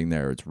fucking thing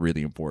there. It's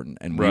really important,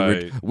 and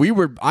we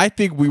were. I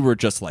think we were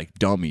just like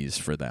dummies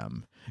for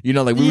them. You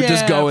know, like we would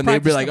just go and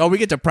they'd be like, "Oh, we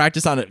get to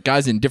practice on it,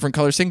 guys in different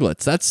color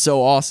singlets. That's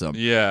so awesome."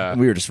 Yeah,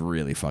 and we were just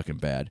really fucking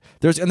bad.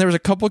 There was a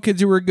couple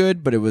kids who were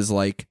good, but it was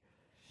like,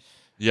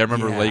 yeah, I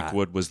remember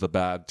Lakewood was the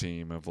bad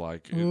team of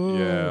like,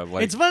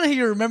 like it's funny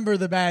you remember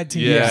the bad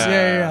teams.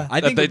 Yeah. I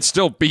think they'd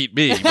still beat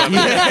me. But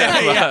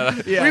Well,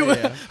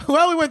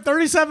 we went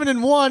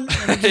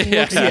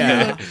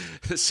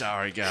 37-1.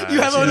 Sorry, guys.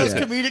 You have one of those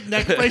comedic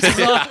neck braces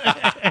on.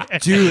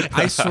 Dude,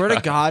 I swear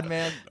to God,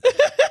 man.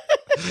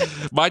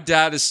 My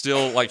dad is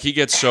still like, he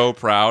gets so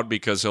proud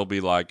because he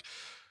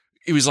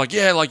was like,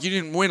 yeah, like you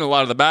didn't win a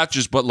lot of the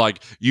matches, but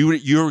like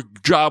your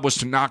job was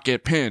to not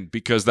get pinned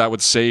because that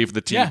would save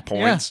the team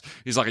points.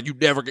 He's like, you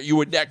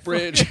would neck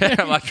bridge.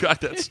 I'm like,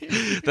 God,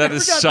 that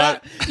is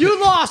such. You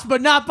lost,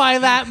 but not by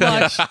that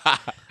much.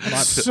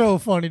 That's so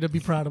funny to be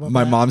proud of.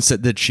 My mom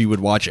said that she would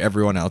watch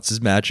everyone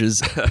else's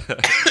matches.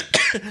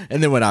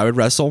 And then when I would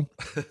wrestle,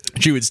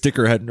 she would stick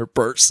her head in her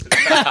purse.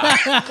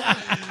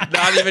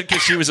 Not even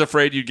because she was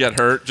afraid you'd get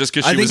hurt, just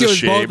because she was ashamed. I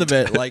think it was both of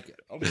it. Like,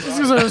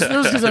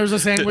 because there was a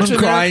sandwich. I'm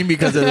crying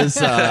because of this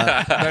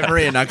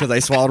memory, and not because I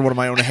swallowed one of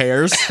my own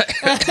hairs.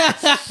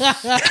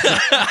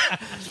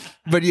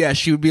 But yeah,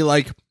 she would be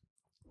like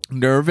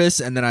nervous,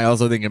 and then I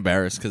also think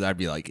embarrassed because I'd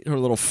be like, her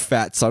little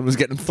fat son was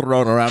getting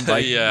thrown around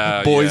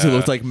by boys who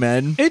looked like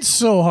men. It's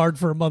so hard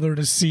for a mother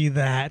to see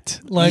that,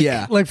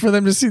 like for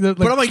them to see that.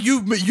 Like, but I'm like,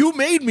 you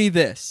made me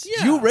this.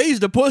 Yeah. You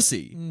raised a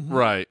pussy,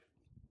 right?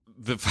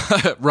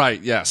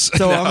 Right, yes.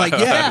 So I'm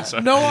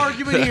like, no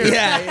argument here.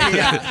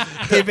 Yeah.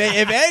 If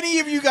any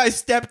of you guys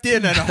stepped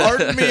in and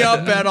hardened me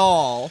up at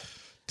all,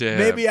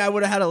 maybe I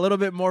would have had a little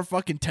bit more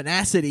fucking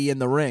tenacity in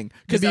the ring.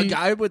 Because a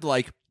guy would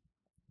like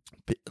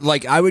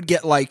I would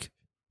get like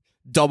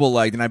double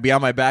legged and I'd be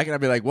on my back and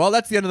I'd be like, well,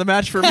 that's the end of the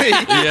match for me.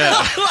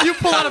 Yeah. You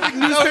pull out a big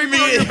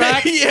newspaper on your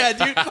back. Yeah,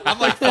 dude. I'm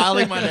like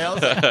filing my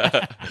nails.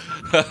 Hey,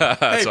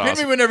 awesome. pin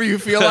me whenever you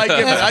feel like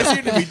it, but I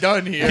seem to be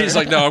done here. He's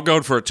like, no, I'm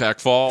going for a tech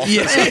fall.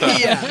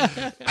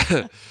 Yeah.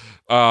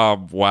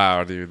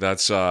 Wow, dude.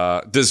 That's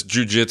does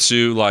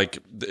jiu-jitsu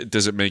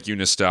does it make you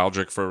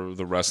nostalgic for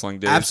the wrestling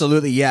days?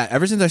 Absolutely, yeah.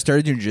 Ever since I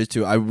started doing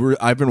jiu-jitsu,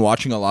 I've been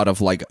watching a lot of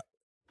like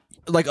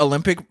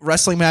Olympic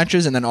wrestling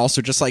matches, and then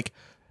also just like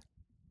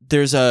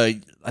there's I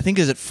think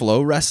is it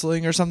Flow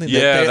Wrestling or something?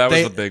 Yeah, that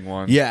was the big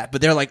one. Yeah,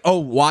 but they're like, oh,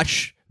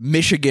 watch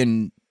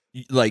Michigan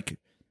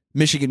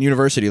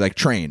University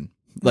train.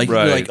 Like,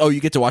 Right. you're like, oh, you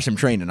get to watch them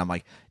train, and I'm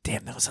like,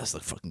 damn, those guys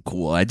look fucking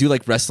cool. I do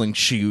like wrestling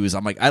shoes.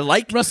 I'm like, I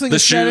like Wrestling The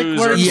aesthetic, shoes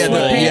wearing are cool.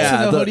 sweatpants Yeah,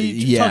 and a the- hoodie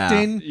yeah. tucked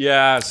in.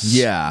 Yes.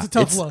 Yeah, It's a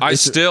tough look. I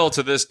still,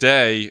 to this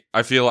day,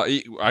 I feel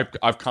like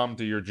I've come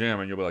to your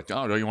gym and you'll be like,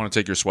 oh, don't you want to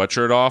take your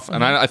sweatshirt off?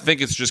 And I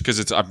think it's just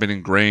because I've been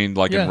ingrained,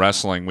 Yeah. in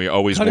wrestling, we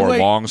always Cutting wore weight.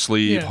 long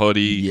sleeve, Yeah.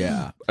 hoodie,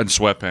 Yeah. and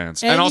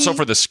sweatpants. And also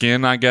for the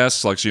skin, I guess,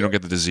 so you don't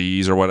get the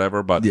disease or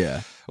whatever. But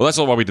Yeah. well, that's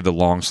why we did the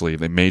long sleeve.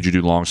 They made you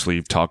do long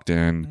sleeve tucked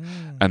in,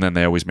 and then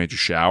they always made you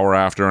shower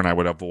after, and I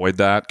would avoid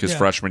that because Yeah.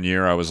 freshman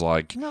year I was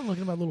like, I'm not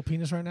looking at my little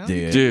penis right now.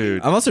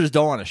 dude. I also just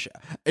don't want to.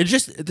 It's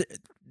just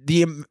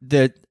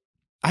the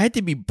I had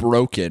to be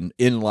broken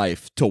in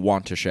life to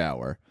want to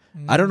shower.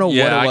 I don't know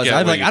Yeah, what I it was. get I'm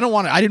what like, you-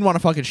 I didn't want to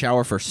fucking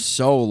shower for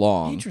so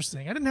long.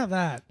 Interesting. I didn't have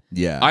that.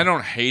 Yeah. I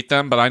don't hate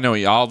them, but I know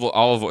I'll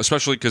avoid,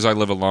 especially because I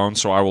live alone,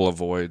 so I will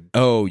avoid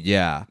Oh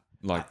yeah.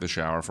 the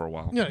shower for a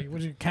while. You know,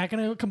 when your cat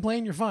gonna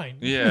complain, you're fine.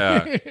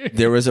 Yeah.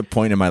 There was a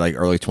point in my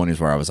early 20s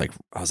where I was like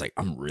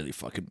I'm really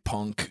fucking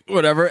punk,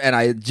 whatever, and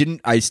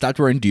I stopped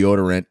wearing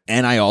deodorant,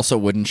 and I also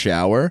wouldn't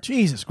shower,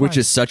 Jesus Christ. which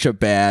is such a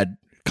bad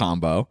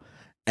combo.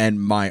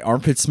 And my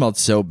armpits smelled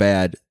so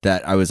bad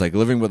that I was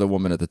living with a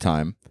woman at the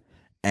time,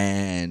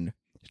 and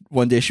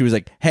one day she was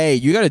like, "Hey,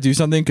 you got to do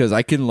something because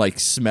I can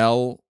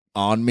smell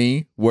on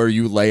me where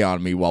you lay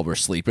on me while we're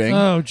sleeping."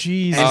 Oh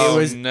Jesus. And Oh, it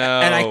was, no.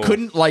 and I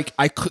couldn't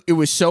it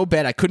was so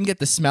bad I couldn't get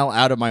the smell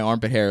out of my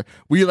armpit hair.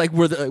 We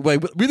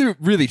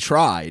really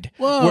tried.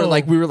 Whoa.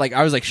 Where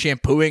I was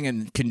shampooing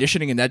and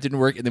conditioning and that didn't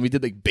work, and then we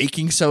did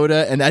baking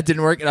soda and that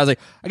didn't work, and I was like,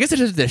 I guess I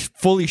just have to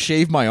fully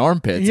shave my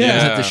armpits. Yeah. I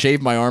just have to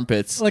shave my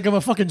armpits. Like I'm a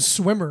fucking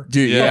swimmer.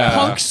 Dude, Yeah. A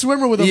punk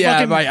swimmer with a yeah,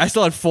 fucking I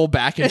still had full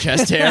back and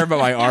chest hair, but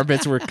my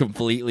armpits were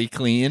completely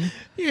clean.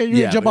 Yeah, you're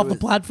Yeah, gonna jump but off it the was-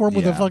 platform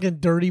with a yeah. fucking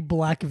dirty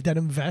black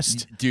denim vest.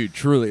 Dude,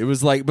 truly, it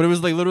was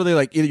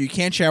literally either you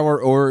can't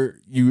shower or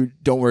you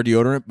don't wear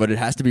deodorant, but it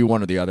has to be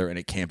one or the other, and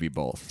it can't be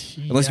both.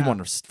 Unless you Yeah.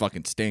 want to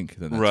fucking stink,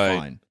 then that's Right.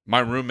 fine. My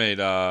roommate,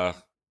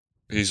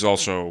 he's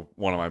also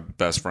one of my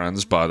best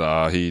friends,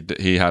 but he had Wait,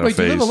 a do you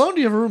phase. live alone? Or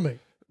do you have a roommate?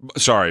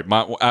 Sorry,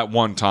 at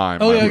one time.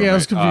 Oh my yeah, I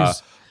was roommate,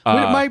 confused.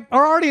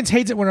 Our audience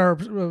hates it when our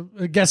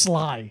guests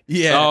lie.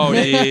 Yeah. Oh,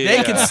 yeah, they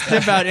yeah. can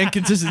sniff out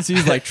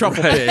inconsistencies like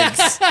truffle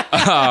pigs.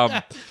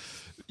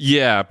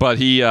 Yeah, but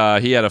he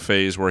had a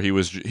phase where he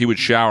would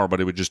shower, but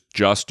he would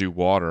just do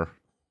water.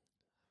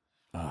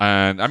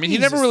 And I mean, he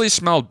never Jesus. really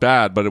smelled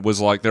bad, but it was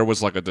there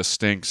was a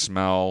distinct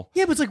smell.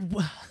 Yeah, but it's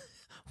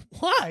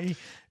why?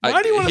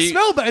 Why do you want to he-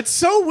 smell that? It's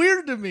so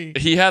weird to me.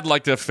 He had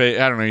the phase.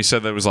 I don't know. He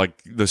said that it was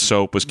the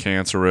soap was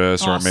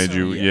cancerous or it made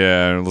you. Awesome.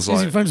 Yeah, it was Is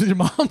he like. friends with your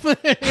mom?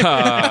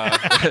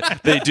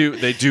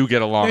 They do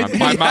get along. They do.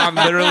 My mom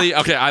literally.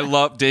 Okay, I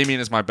love Damien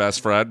is my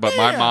best friend, but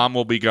my Yeah. mom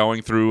will be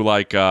going through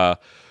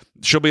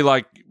she'll be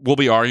we'll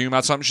be arguing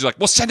about something. She's like,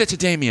 "Well, send it to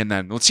Damien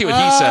then. Let's see what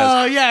he says."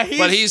 Oh yeah,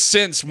 But he's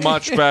since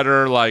much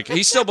better.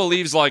 He still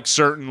believes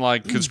certain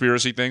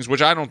conspiracy things,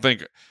 which I don't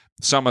think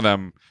some of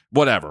them.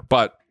 Whatever.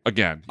 But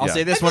again, I'll yeah.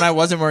 say this: when I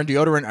wasn't wearing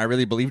deodorant, I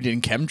really believed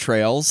in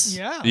chemtrails.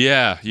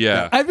 yeah.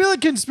 Yeah. I feel like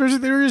conspiracy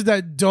theories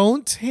that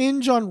don't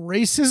hinge on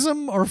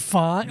racism are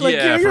fine. Like,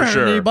 Yeah, you're for hurting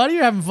sure. anybody,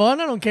 you're having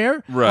fun. I don't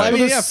care. Right. I But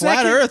mean, the yeah, flat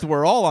second- Earth.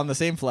 We're all on the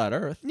same flat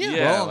Earth. Yeah.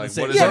 Yeah, we're all on the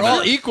same. what is We're that?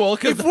 all equal.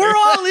 If we're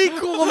all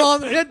equal and all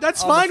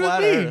that's On the fine with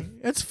flat me. Earth.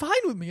 It's fine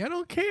with me. I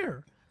don't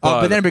care.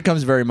 But then it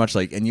becomes very much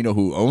and you know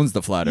who owns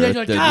the flat Yeah, Earth?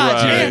 you're like, The-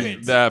 "God damn Right.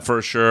 it." That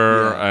for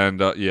sure. Yeah.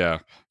 And yeah.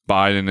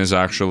 Biden is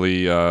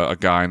actually a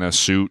guy in a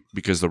suit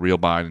because the real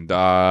Biden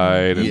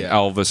died, and Yeah.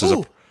 Elvis is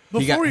Ooh,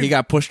 he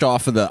got pushed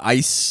off of the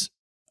ice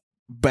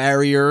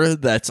barrier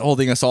that's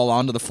holding us all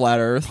onto the flat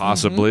Earth.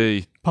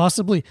 possibly.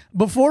 Possibly.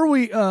 Before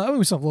we still have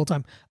a little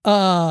time.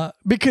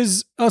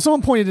 Because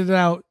someone pointed it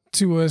out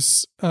to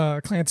us,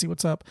 Clancy,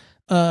 what's up?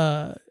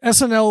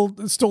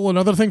 SNL stole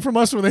another thing from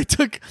us where they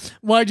took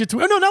why'd you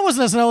tweet? Oh no, that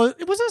wasn't SNL.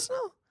 It was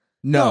SNL.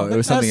 No, it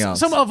was something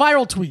else. A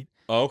viral tweet.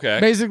 Okay.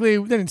 Basically,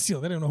 they didn't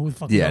steal. They didn't know who the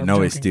fuck. Yeah, they are. I'm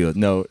nobody joking. steal.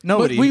 No,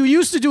 nobody. But we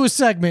used to do a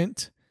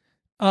segment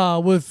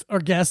with our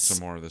guests, Some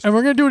more of this. and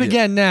we're gonna do it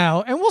again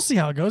now, and we'll see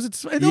how it goes.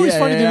 It's always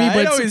funny to me,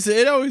 but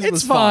it always it's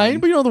was fine. fun.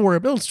 But you don't have to worry.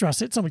 Don't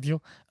stress it. It's no big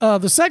deal.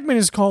 The segment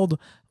is called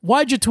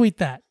 "Why'd You Tweet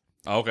That."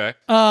 Okay.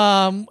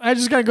 I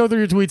just gotta go through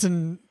your tweets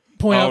and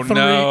point Oh, out three.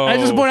 no. I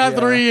just point out Yeah.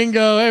 three and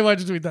go, "Hey,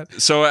 why'd you tweet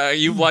that?" So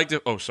you've liked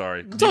it. Oh,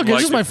 sorry. It's all good.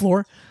 It's just my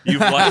floor.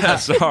 You've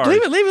liked. Sorry.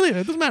 Leave it.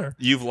 It doesn't matter.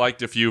 You've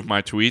liked a few of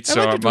my tweets, I so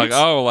like I'm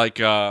your like,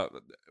 tweets. oh,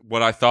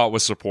 what I thought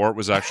was support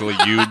was actually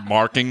you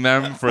marking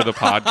them for the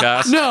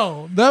podcast.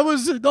 No, that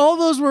was all.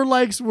 Those were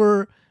likes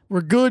were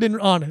good and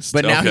honest.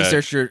 But now he Okay.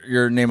 searched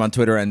your name on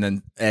Twitter and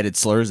then added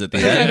slurs at the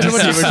Yeah, end to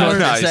everybody see which slurs. ones you're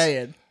Nice.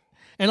 saying.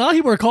 and a lot of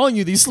people are calling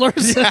you these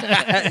slurs.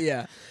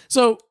 Yeah.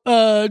 So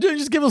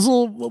just give us a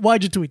little.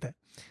 Why'd you tweet that?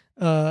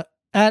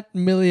 At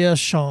Millea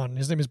Sean.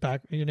 His name is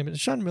back. Your name is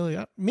Sean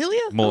Millea.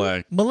 Millea?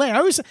 Millea. Millea. I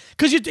always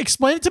because you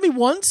explained it to me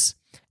once.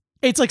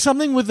 It's like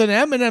something with an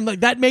M, and I'm like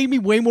that made me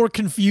way more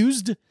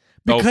confused.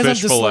 because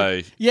fish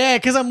fillet. Yeah,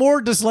 because I'm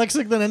more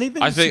dyslexic than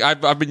anything. I think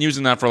I've been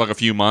using that for like a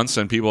few months,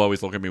 and people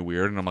always look at me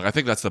weird, and I'm like, I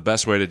think that's the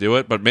best way to do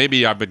it, but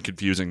maybe I've been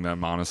confusing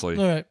them, honestly.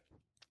 All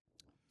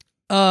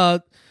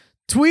right.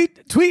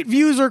 Tweet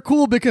views are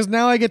cool because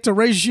now I get to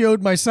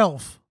ratioed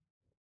myself.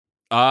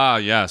 Ah,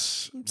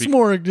 yes. It's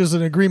more just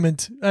an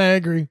agreement. I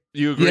agree.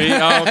 You agree?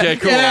 Oh, okay,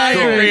 cool. Yeah, I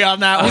cool. agree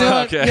on that You know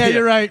what? Okay. Yeah,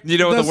 you're right. You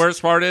know what the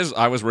worst part is?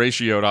 I was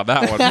ratioed on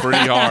that one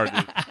pretty hard.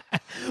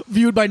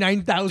 Viewed by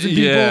 9,000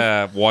 people.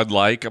 Yeah, one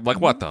like. I'm like,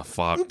 what the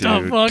fuck,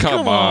 dude? The fuck?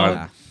 Come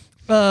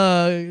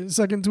on.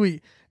 Second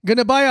tweet.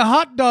 Gonna buy a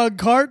hot dog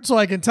cart so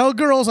I can tell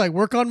girls I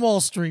work on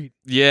Wall Street.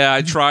 Yeah,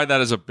 I tried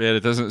that as a bit. It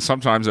doesn't.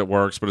 Sometimes it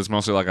works, but it's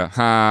mostly like a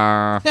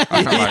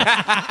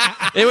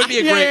it would be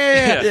a great.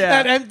 Yeah.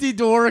 That empty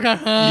door.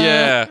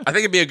 Yeah, I think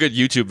it'd be a good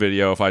YouTube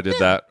video if I did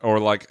that, or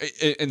like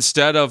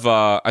instead of.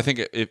 I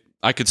think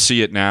I could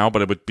see it now,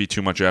 but it would be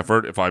too much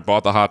effort if I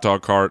bought the hot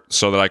dog cart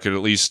so that I could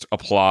at least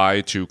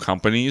apply to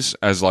companies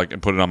as like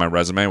and put it on my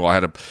resume. Well, I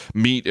had a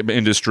meat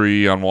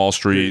industry on Wall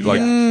Street,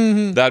 like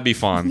that'd be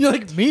fun. You're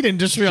like meat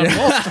industry on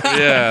Wall Street.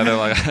 Yeah, they're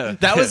like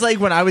that was like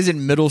when I was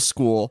in middle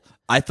school.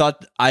 I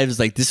was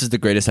like, this is the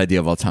greatest idea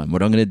of all time.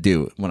 What I'm going to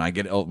do when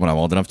I'm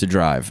old enough to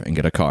drive and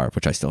get a car,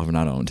 which I still have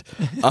not owned.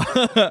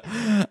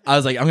 I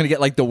was like, I'm going to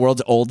get like the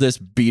world's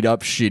oldest beat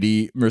up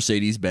shitty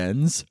Mercedes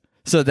Benz.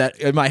 So that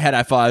in my head,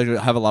 I thought I'd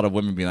have a lot of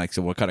women being like,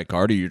 so what kind of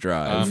car do you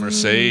drive?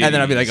 Mercedes. And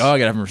then I'd be like, oh,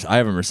 I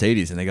have a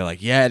Mercedes. And they go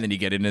like, yeah. And then you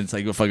get in and it's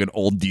like a fucking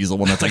old diesel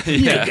one that's like,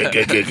 You're like,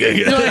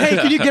 hey,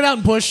 can you get out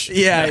and push?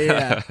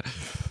 yeah.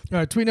 All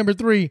right, tweet number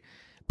 3.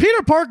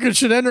 Peter Parker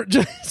should enter.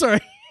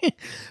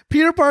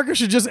 Peter Parker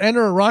should just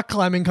enter a rock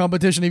climbing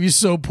competition if he's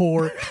so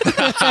poor.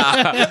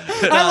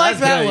 I like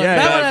that one.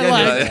 That one I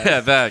like.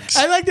 Yeah, thanks.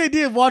 I like the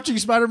idea of watching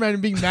Spider-Man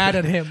and being mad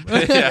at him.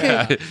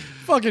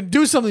 Fucking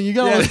do something. You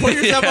gotta pull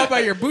yourself up by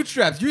your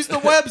bootstraps. Use the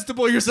webs to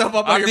pull yourself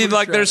up by your bootstraps.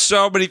 Like, there's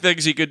so many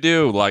things he could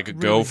do. Like,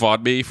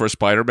 GoFundMe for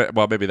Spider-Man.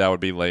 Well, maybe that would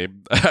be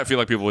lame. I feel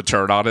like people would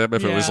turn on him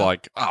if it was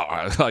like,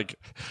 I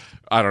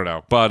don't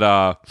know.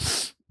 But,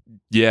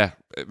 yeah.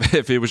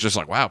 If it was just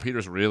like, wow,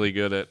 Peter's really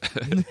good at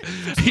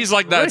he's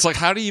like that. It's like,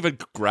 how do you even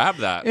grab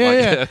that?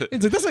 Yeah.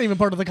 It's like, that's not even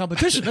part of the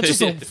competition. That's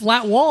just a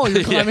flat wall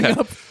you're climbing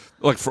up.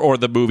 Like or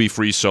the movie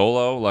Free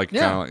Solo. Like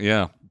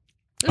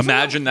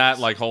imagine that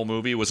like whole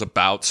movie was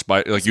about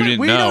Spider. Like you didn't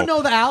know. We don't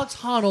know that Alex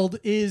Honnold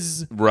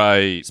is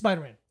right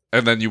Spider-Man.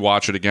 And then you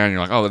watch it again, and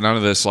you're like, oh, none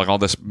of this, like all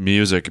this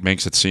music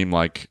makes it seem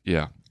like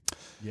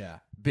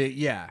But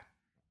yeah.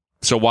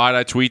 So why'd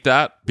I tweet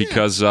that?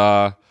 Because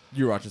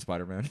you were watching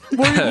Spider-Man.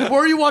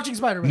 Were you watching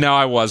Spider-Man? No,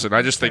 I wasn't.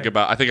 I just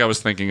I think I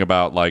was thinking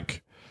about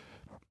like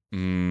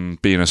being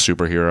a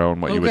superhero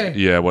and what you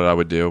would, what I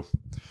would do.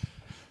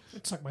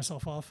 I'd suck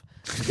myself off.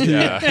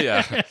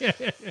 Yeah.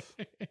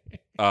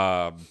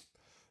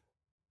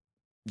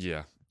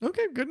 Yeah.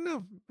 Okay, good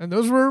enough. And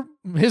those were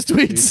his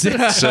tweets.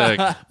 Sick.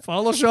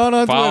 Follow Sean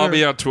on Twitter. Follow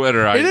me on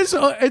Twitter. It's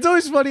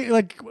always funny,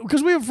 like,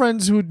 because we have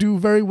friends who do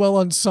very well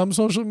on some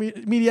social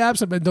media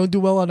apps and don't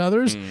do well on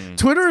others.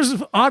 Twitter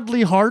is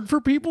oddly hard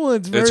for people.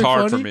 It's very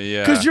hard funny for me,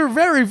 yeah. because you're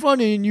very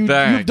funny and you've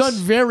done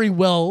very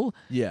well.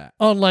 Yeah.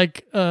 On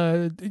like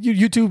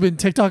YouTube and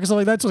TikTok and stuff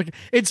like that. So like,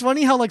 it's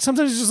funny how like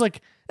sometimes it's just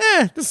like,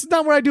 this is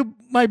not where I do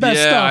my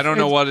best stuff. Yeah, I don't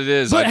know what it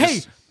is. But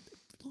hey,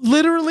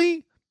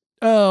 literally.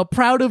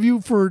 Proud of you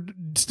for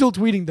still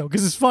tweeting though,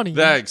 because it's funny.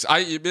 Thanks.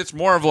 It's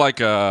more of like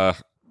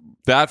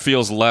that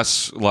feels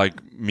less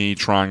like me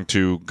trying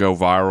to go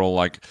viral,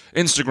 like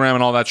Instagram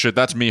and all that shit.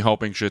 That's me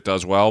hoping shit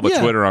does well. But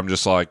Twitter, I'm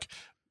just like,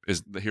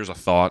 here's a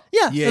thought.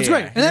 Yeah, that's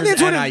great. And I think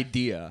that's an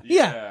idea.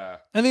 Yeah.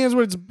 I think that's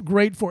what it's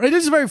great for. It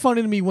is very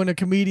funny to me when a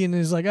comedian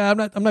is like, I'm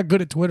not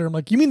good at Twitter. I'm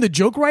like, you mean the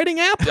joke writing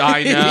app?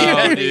 I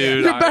know,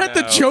 dude. You're bad at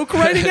the joke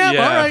writing app?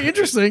 Yeah. All right,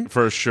 interesting.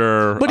 For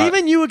sure. But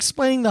even you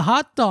explaining the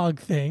hot dog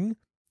thing,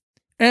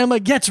 and I'm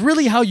like, that's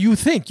really how you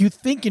think. You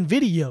think in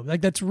video.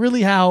 Like that's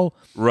really how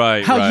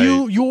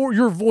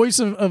your voice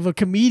of a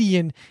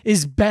comedian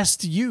is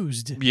best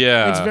used.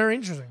 Yeah. It's very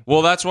interesting.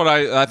 Well, that's what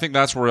I think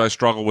that's where I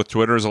struggle with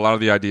Twitter is a lot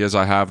of the ideas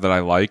I have that I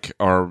like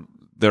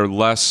they're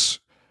less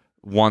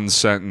one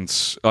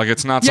sentence. Like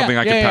it's not something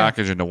I can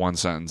package into one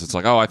sentence. It's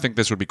like, oh, I think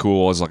this would be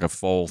cool as like a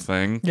full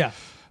thing. Yeah.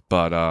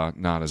 But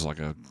not as like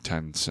a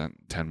 10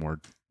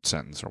 word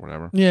sentence or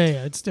whatever. Yeah,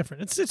 it's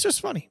different. It's just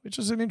funny. It's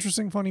just an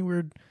interesting, funny,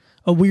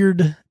 a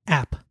weird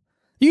app.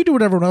 You can do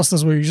what everyone else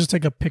does where you just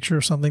take a picture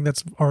of something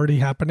that's already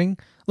happening.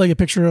 Like a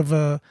picture of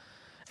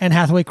Anne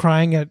Hathaway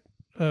crying at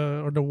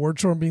or the word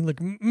show and being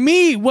like,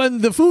 me when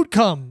the food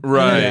comes.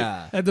 Right.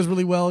 Yeah. That does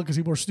really well because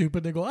people are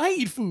stupid. They go, I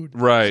eat food.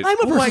 Right. I'm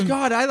a person. Oh my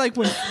God, I like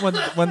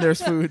when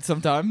there's food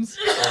sometimes.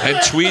 And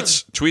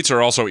tweets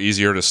are also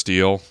easier to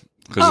steal.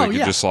 Because they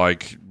can just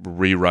like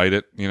rewrite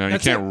it. You know, you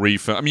can't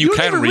refilm. I mean, you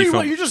can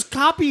refilm. You just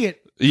copy it.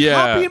 Yeah,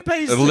 copy and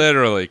paste.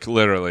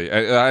 Literally.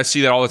 I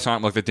see that all the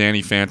time, like the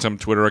Danny Phantom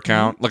Twitter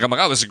account. Like I'm like,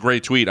 oh, this is a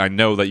great tweet. I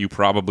know that you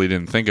probably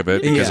didn't think of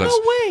it. There's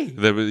no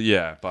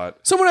way. But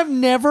Someone I've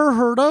never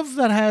heard of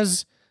that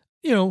has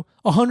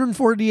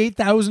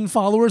 148,000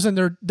 followers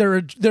and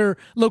their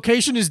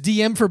location is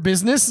DM for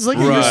business. It's like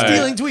you're Right.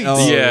 stealing tweets.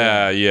 Oh.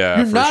 Yeah,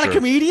 You're for not sure. a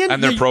comedian?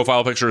 And their You-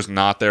 profile picture is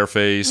not their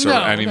face or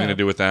No, anything no. to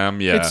do with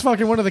them. Yeah. It's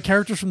fucking one of the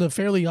characters from the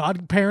Fairly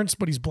Odd Parents,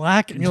 but he's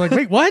black, and you're like,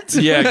 wait, what?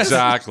 yeah,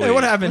 exactly. Hey,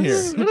 what happened here?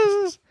 What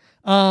is this?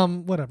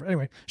 Whatever.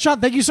 Anyway,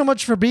 Sean, thank you so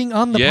much for being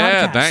on the podcast.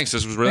 Yeah, thanks.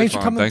 This was really Thanks for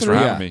fun. coming Thanks through. for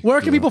having me. Where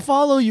can people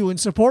follow you and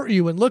support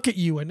you and look at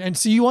you and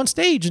see you on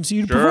stage and see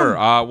you Sure.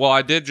 perform? Well,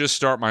 I did just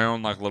start my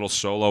own little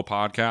solo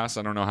podcast.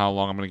 I don't know how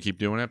long I'm going to keep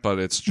doing it, but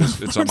it's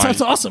on my.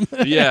 Sounds awesome.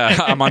 Yeah,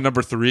 I'm on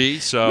number 3.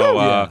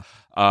 So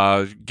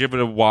give it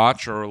a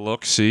watch or a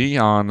look see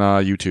on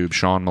YouTube.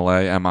 Sean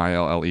Millea,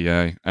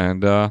 Millea,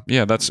 and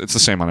it's the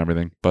same on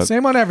everything. But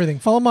Same on everything.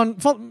 Follow him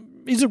on.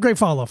 He's a great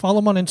follow. Follow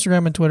him on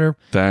Instagram and Twitter.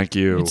 thank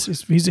you.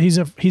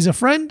 He's a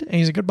friend and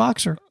he's a good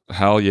boxer.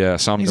 Hell yeah!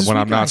 He's a When sweet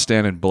I'm guy. not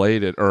standing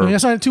bladed or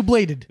That's not too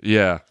bladed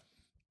yeah.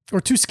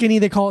 or too skinny.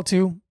 They call it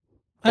too.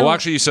 I Well, don't-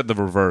 actually, you said the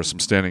reverse. I'm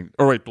standing.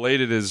 Oh wait,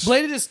 bladed is.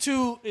 bladed is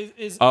too.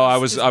 Is Oh, I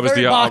was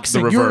very the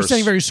boxing. reverse. You were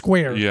saying very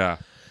square. Yeah.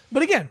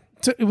 But again,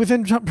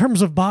 within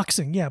terms of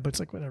boxing, yeah. But it's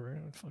like whatever. I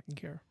don't fucking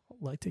care.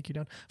 I'll take you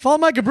down. Follow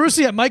Mike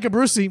Abruzzi at Mike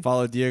Abruzzi.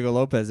 Follow Diego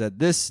Lopez at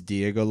this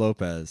Diego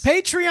Lopez.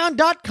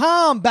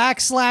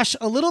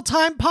 Patreon.com/A Little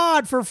Time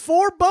Pod for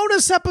 4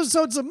 bonus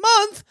episodes a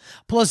month,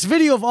 plus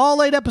video of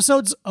all 8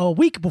 episodes a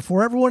week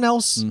before everyone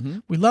else. Mm-hmm.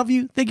 We love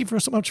you. Thank you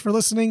so much for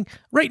listening.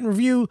 Rate and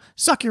review.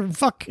 Suck your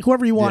fuck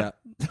whoever you want.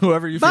 Yeah.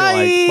 Whoever you feel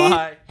Bye. like.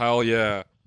 Bye. Hell yeah.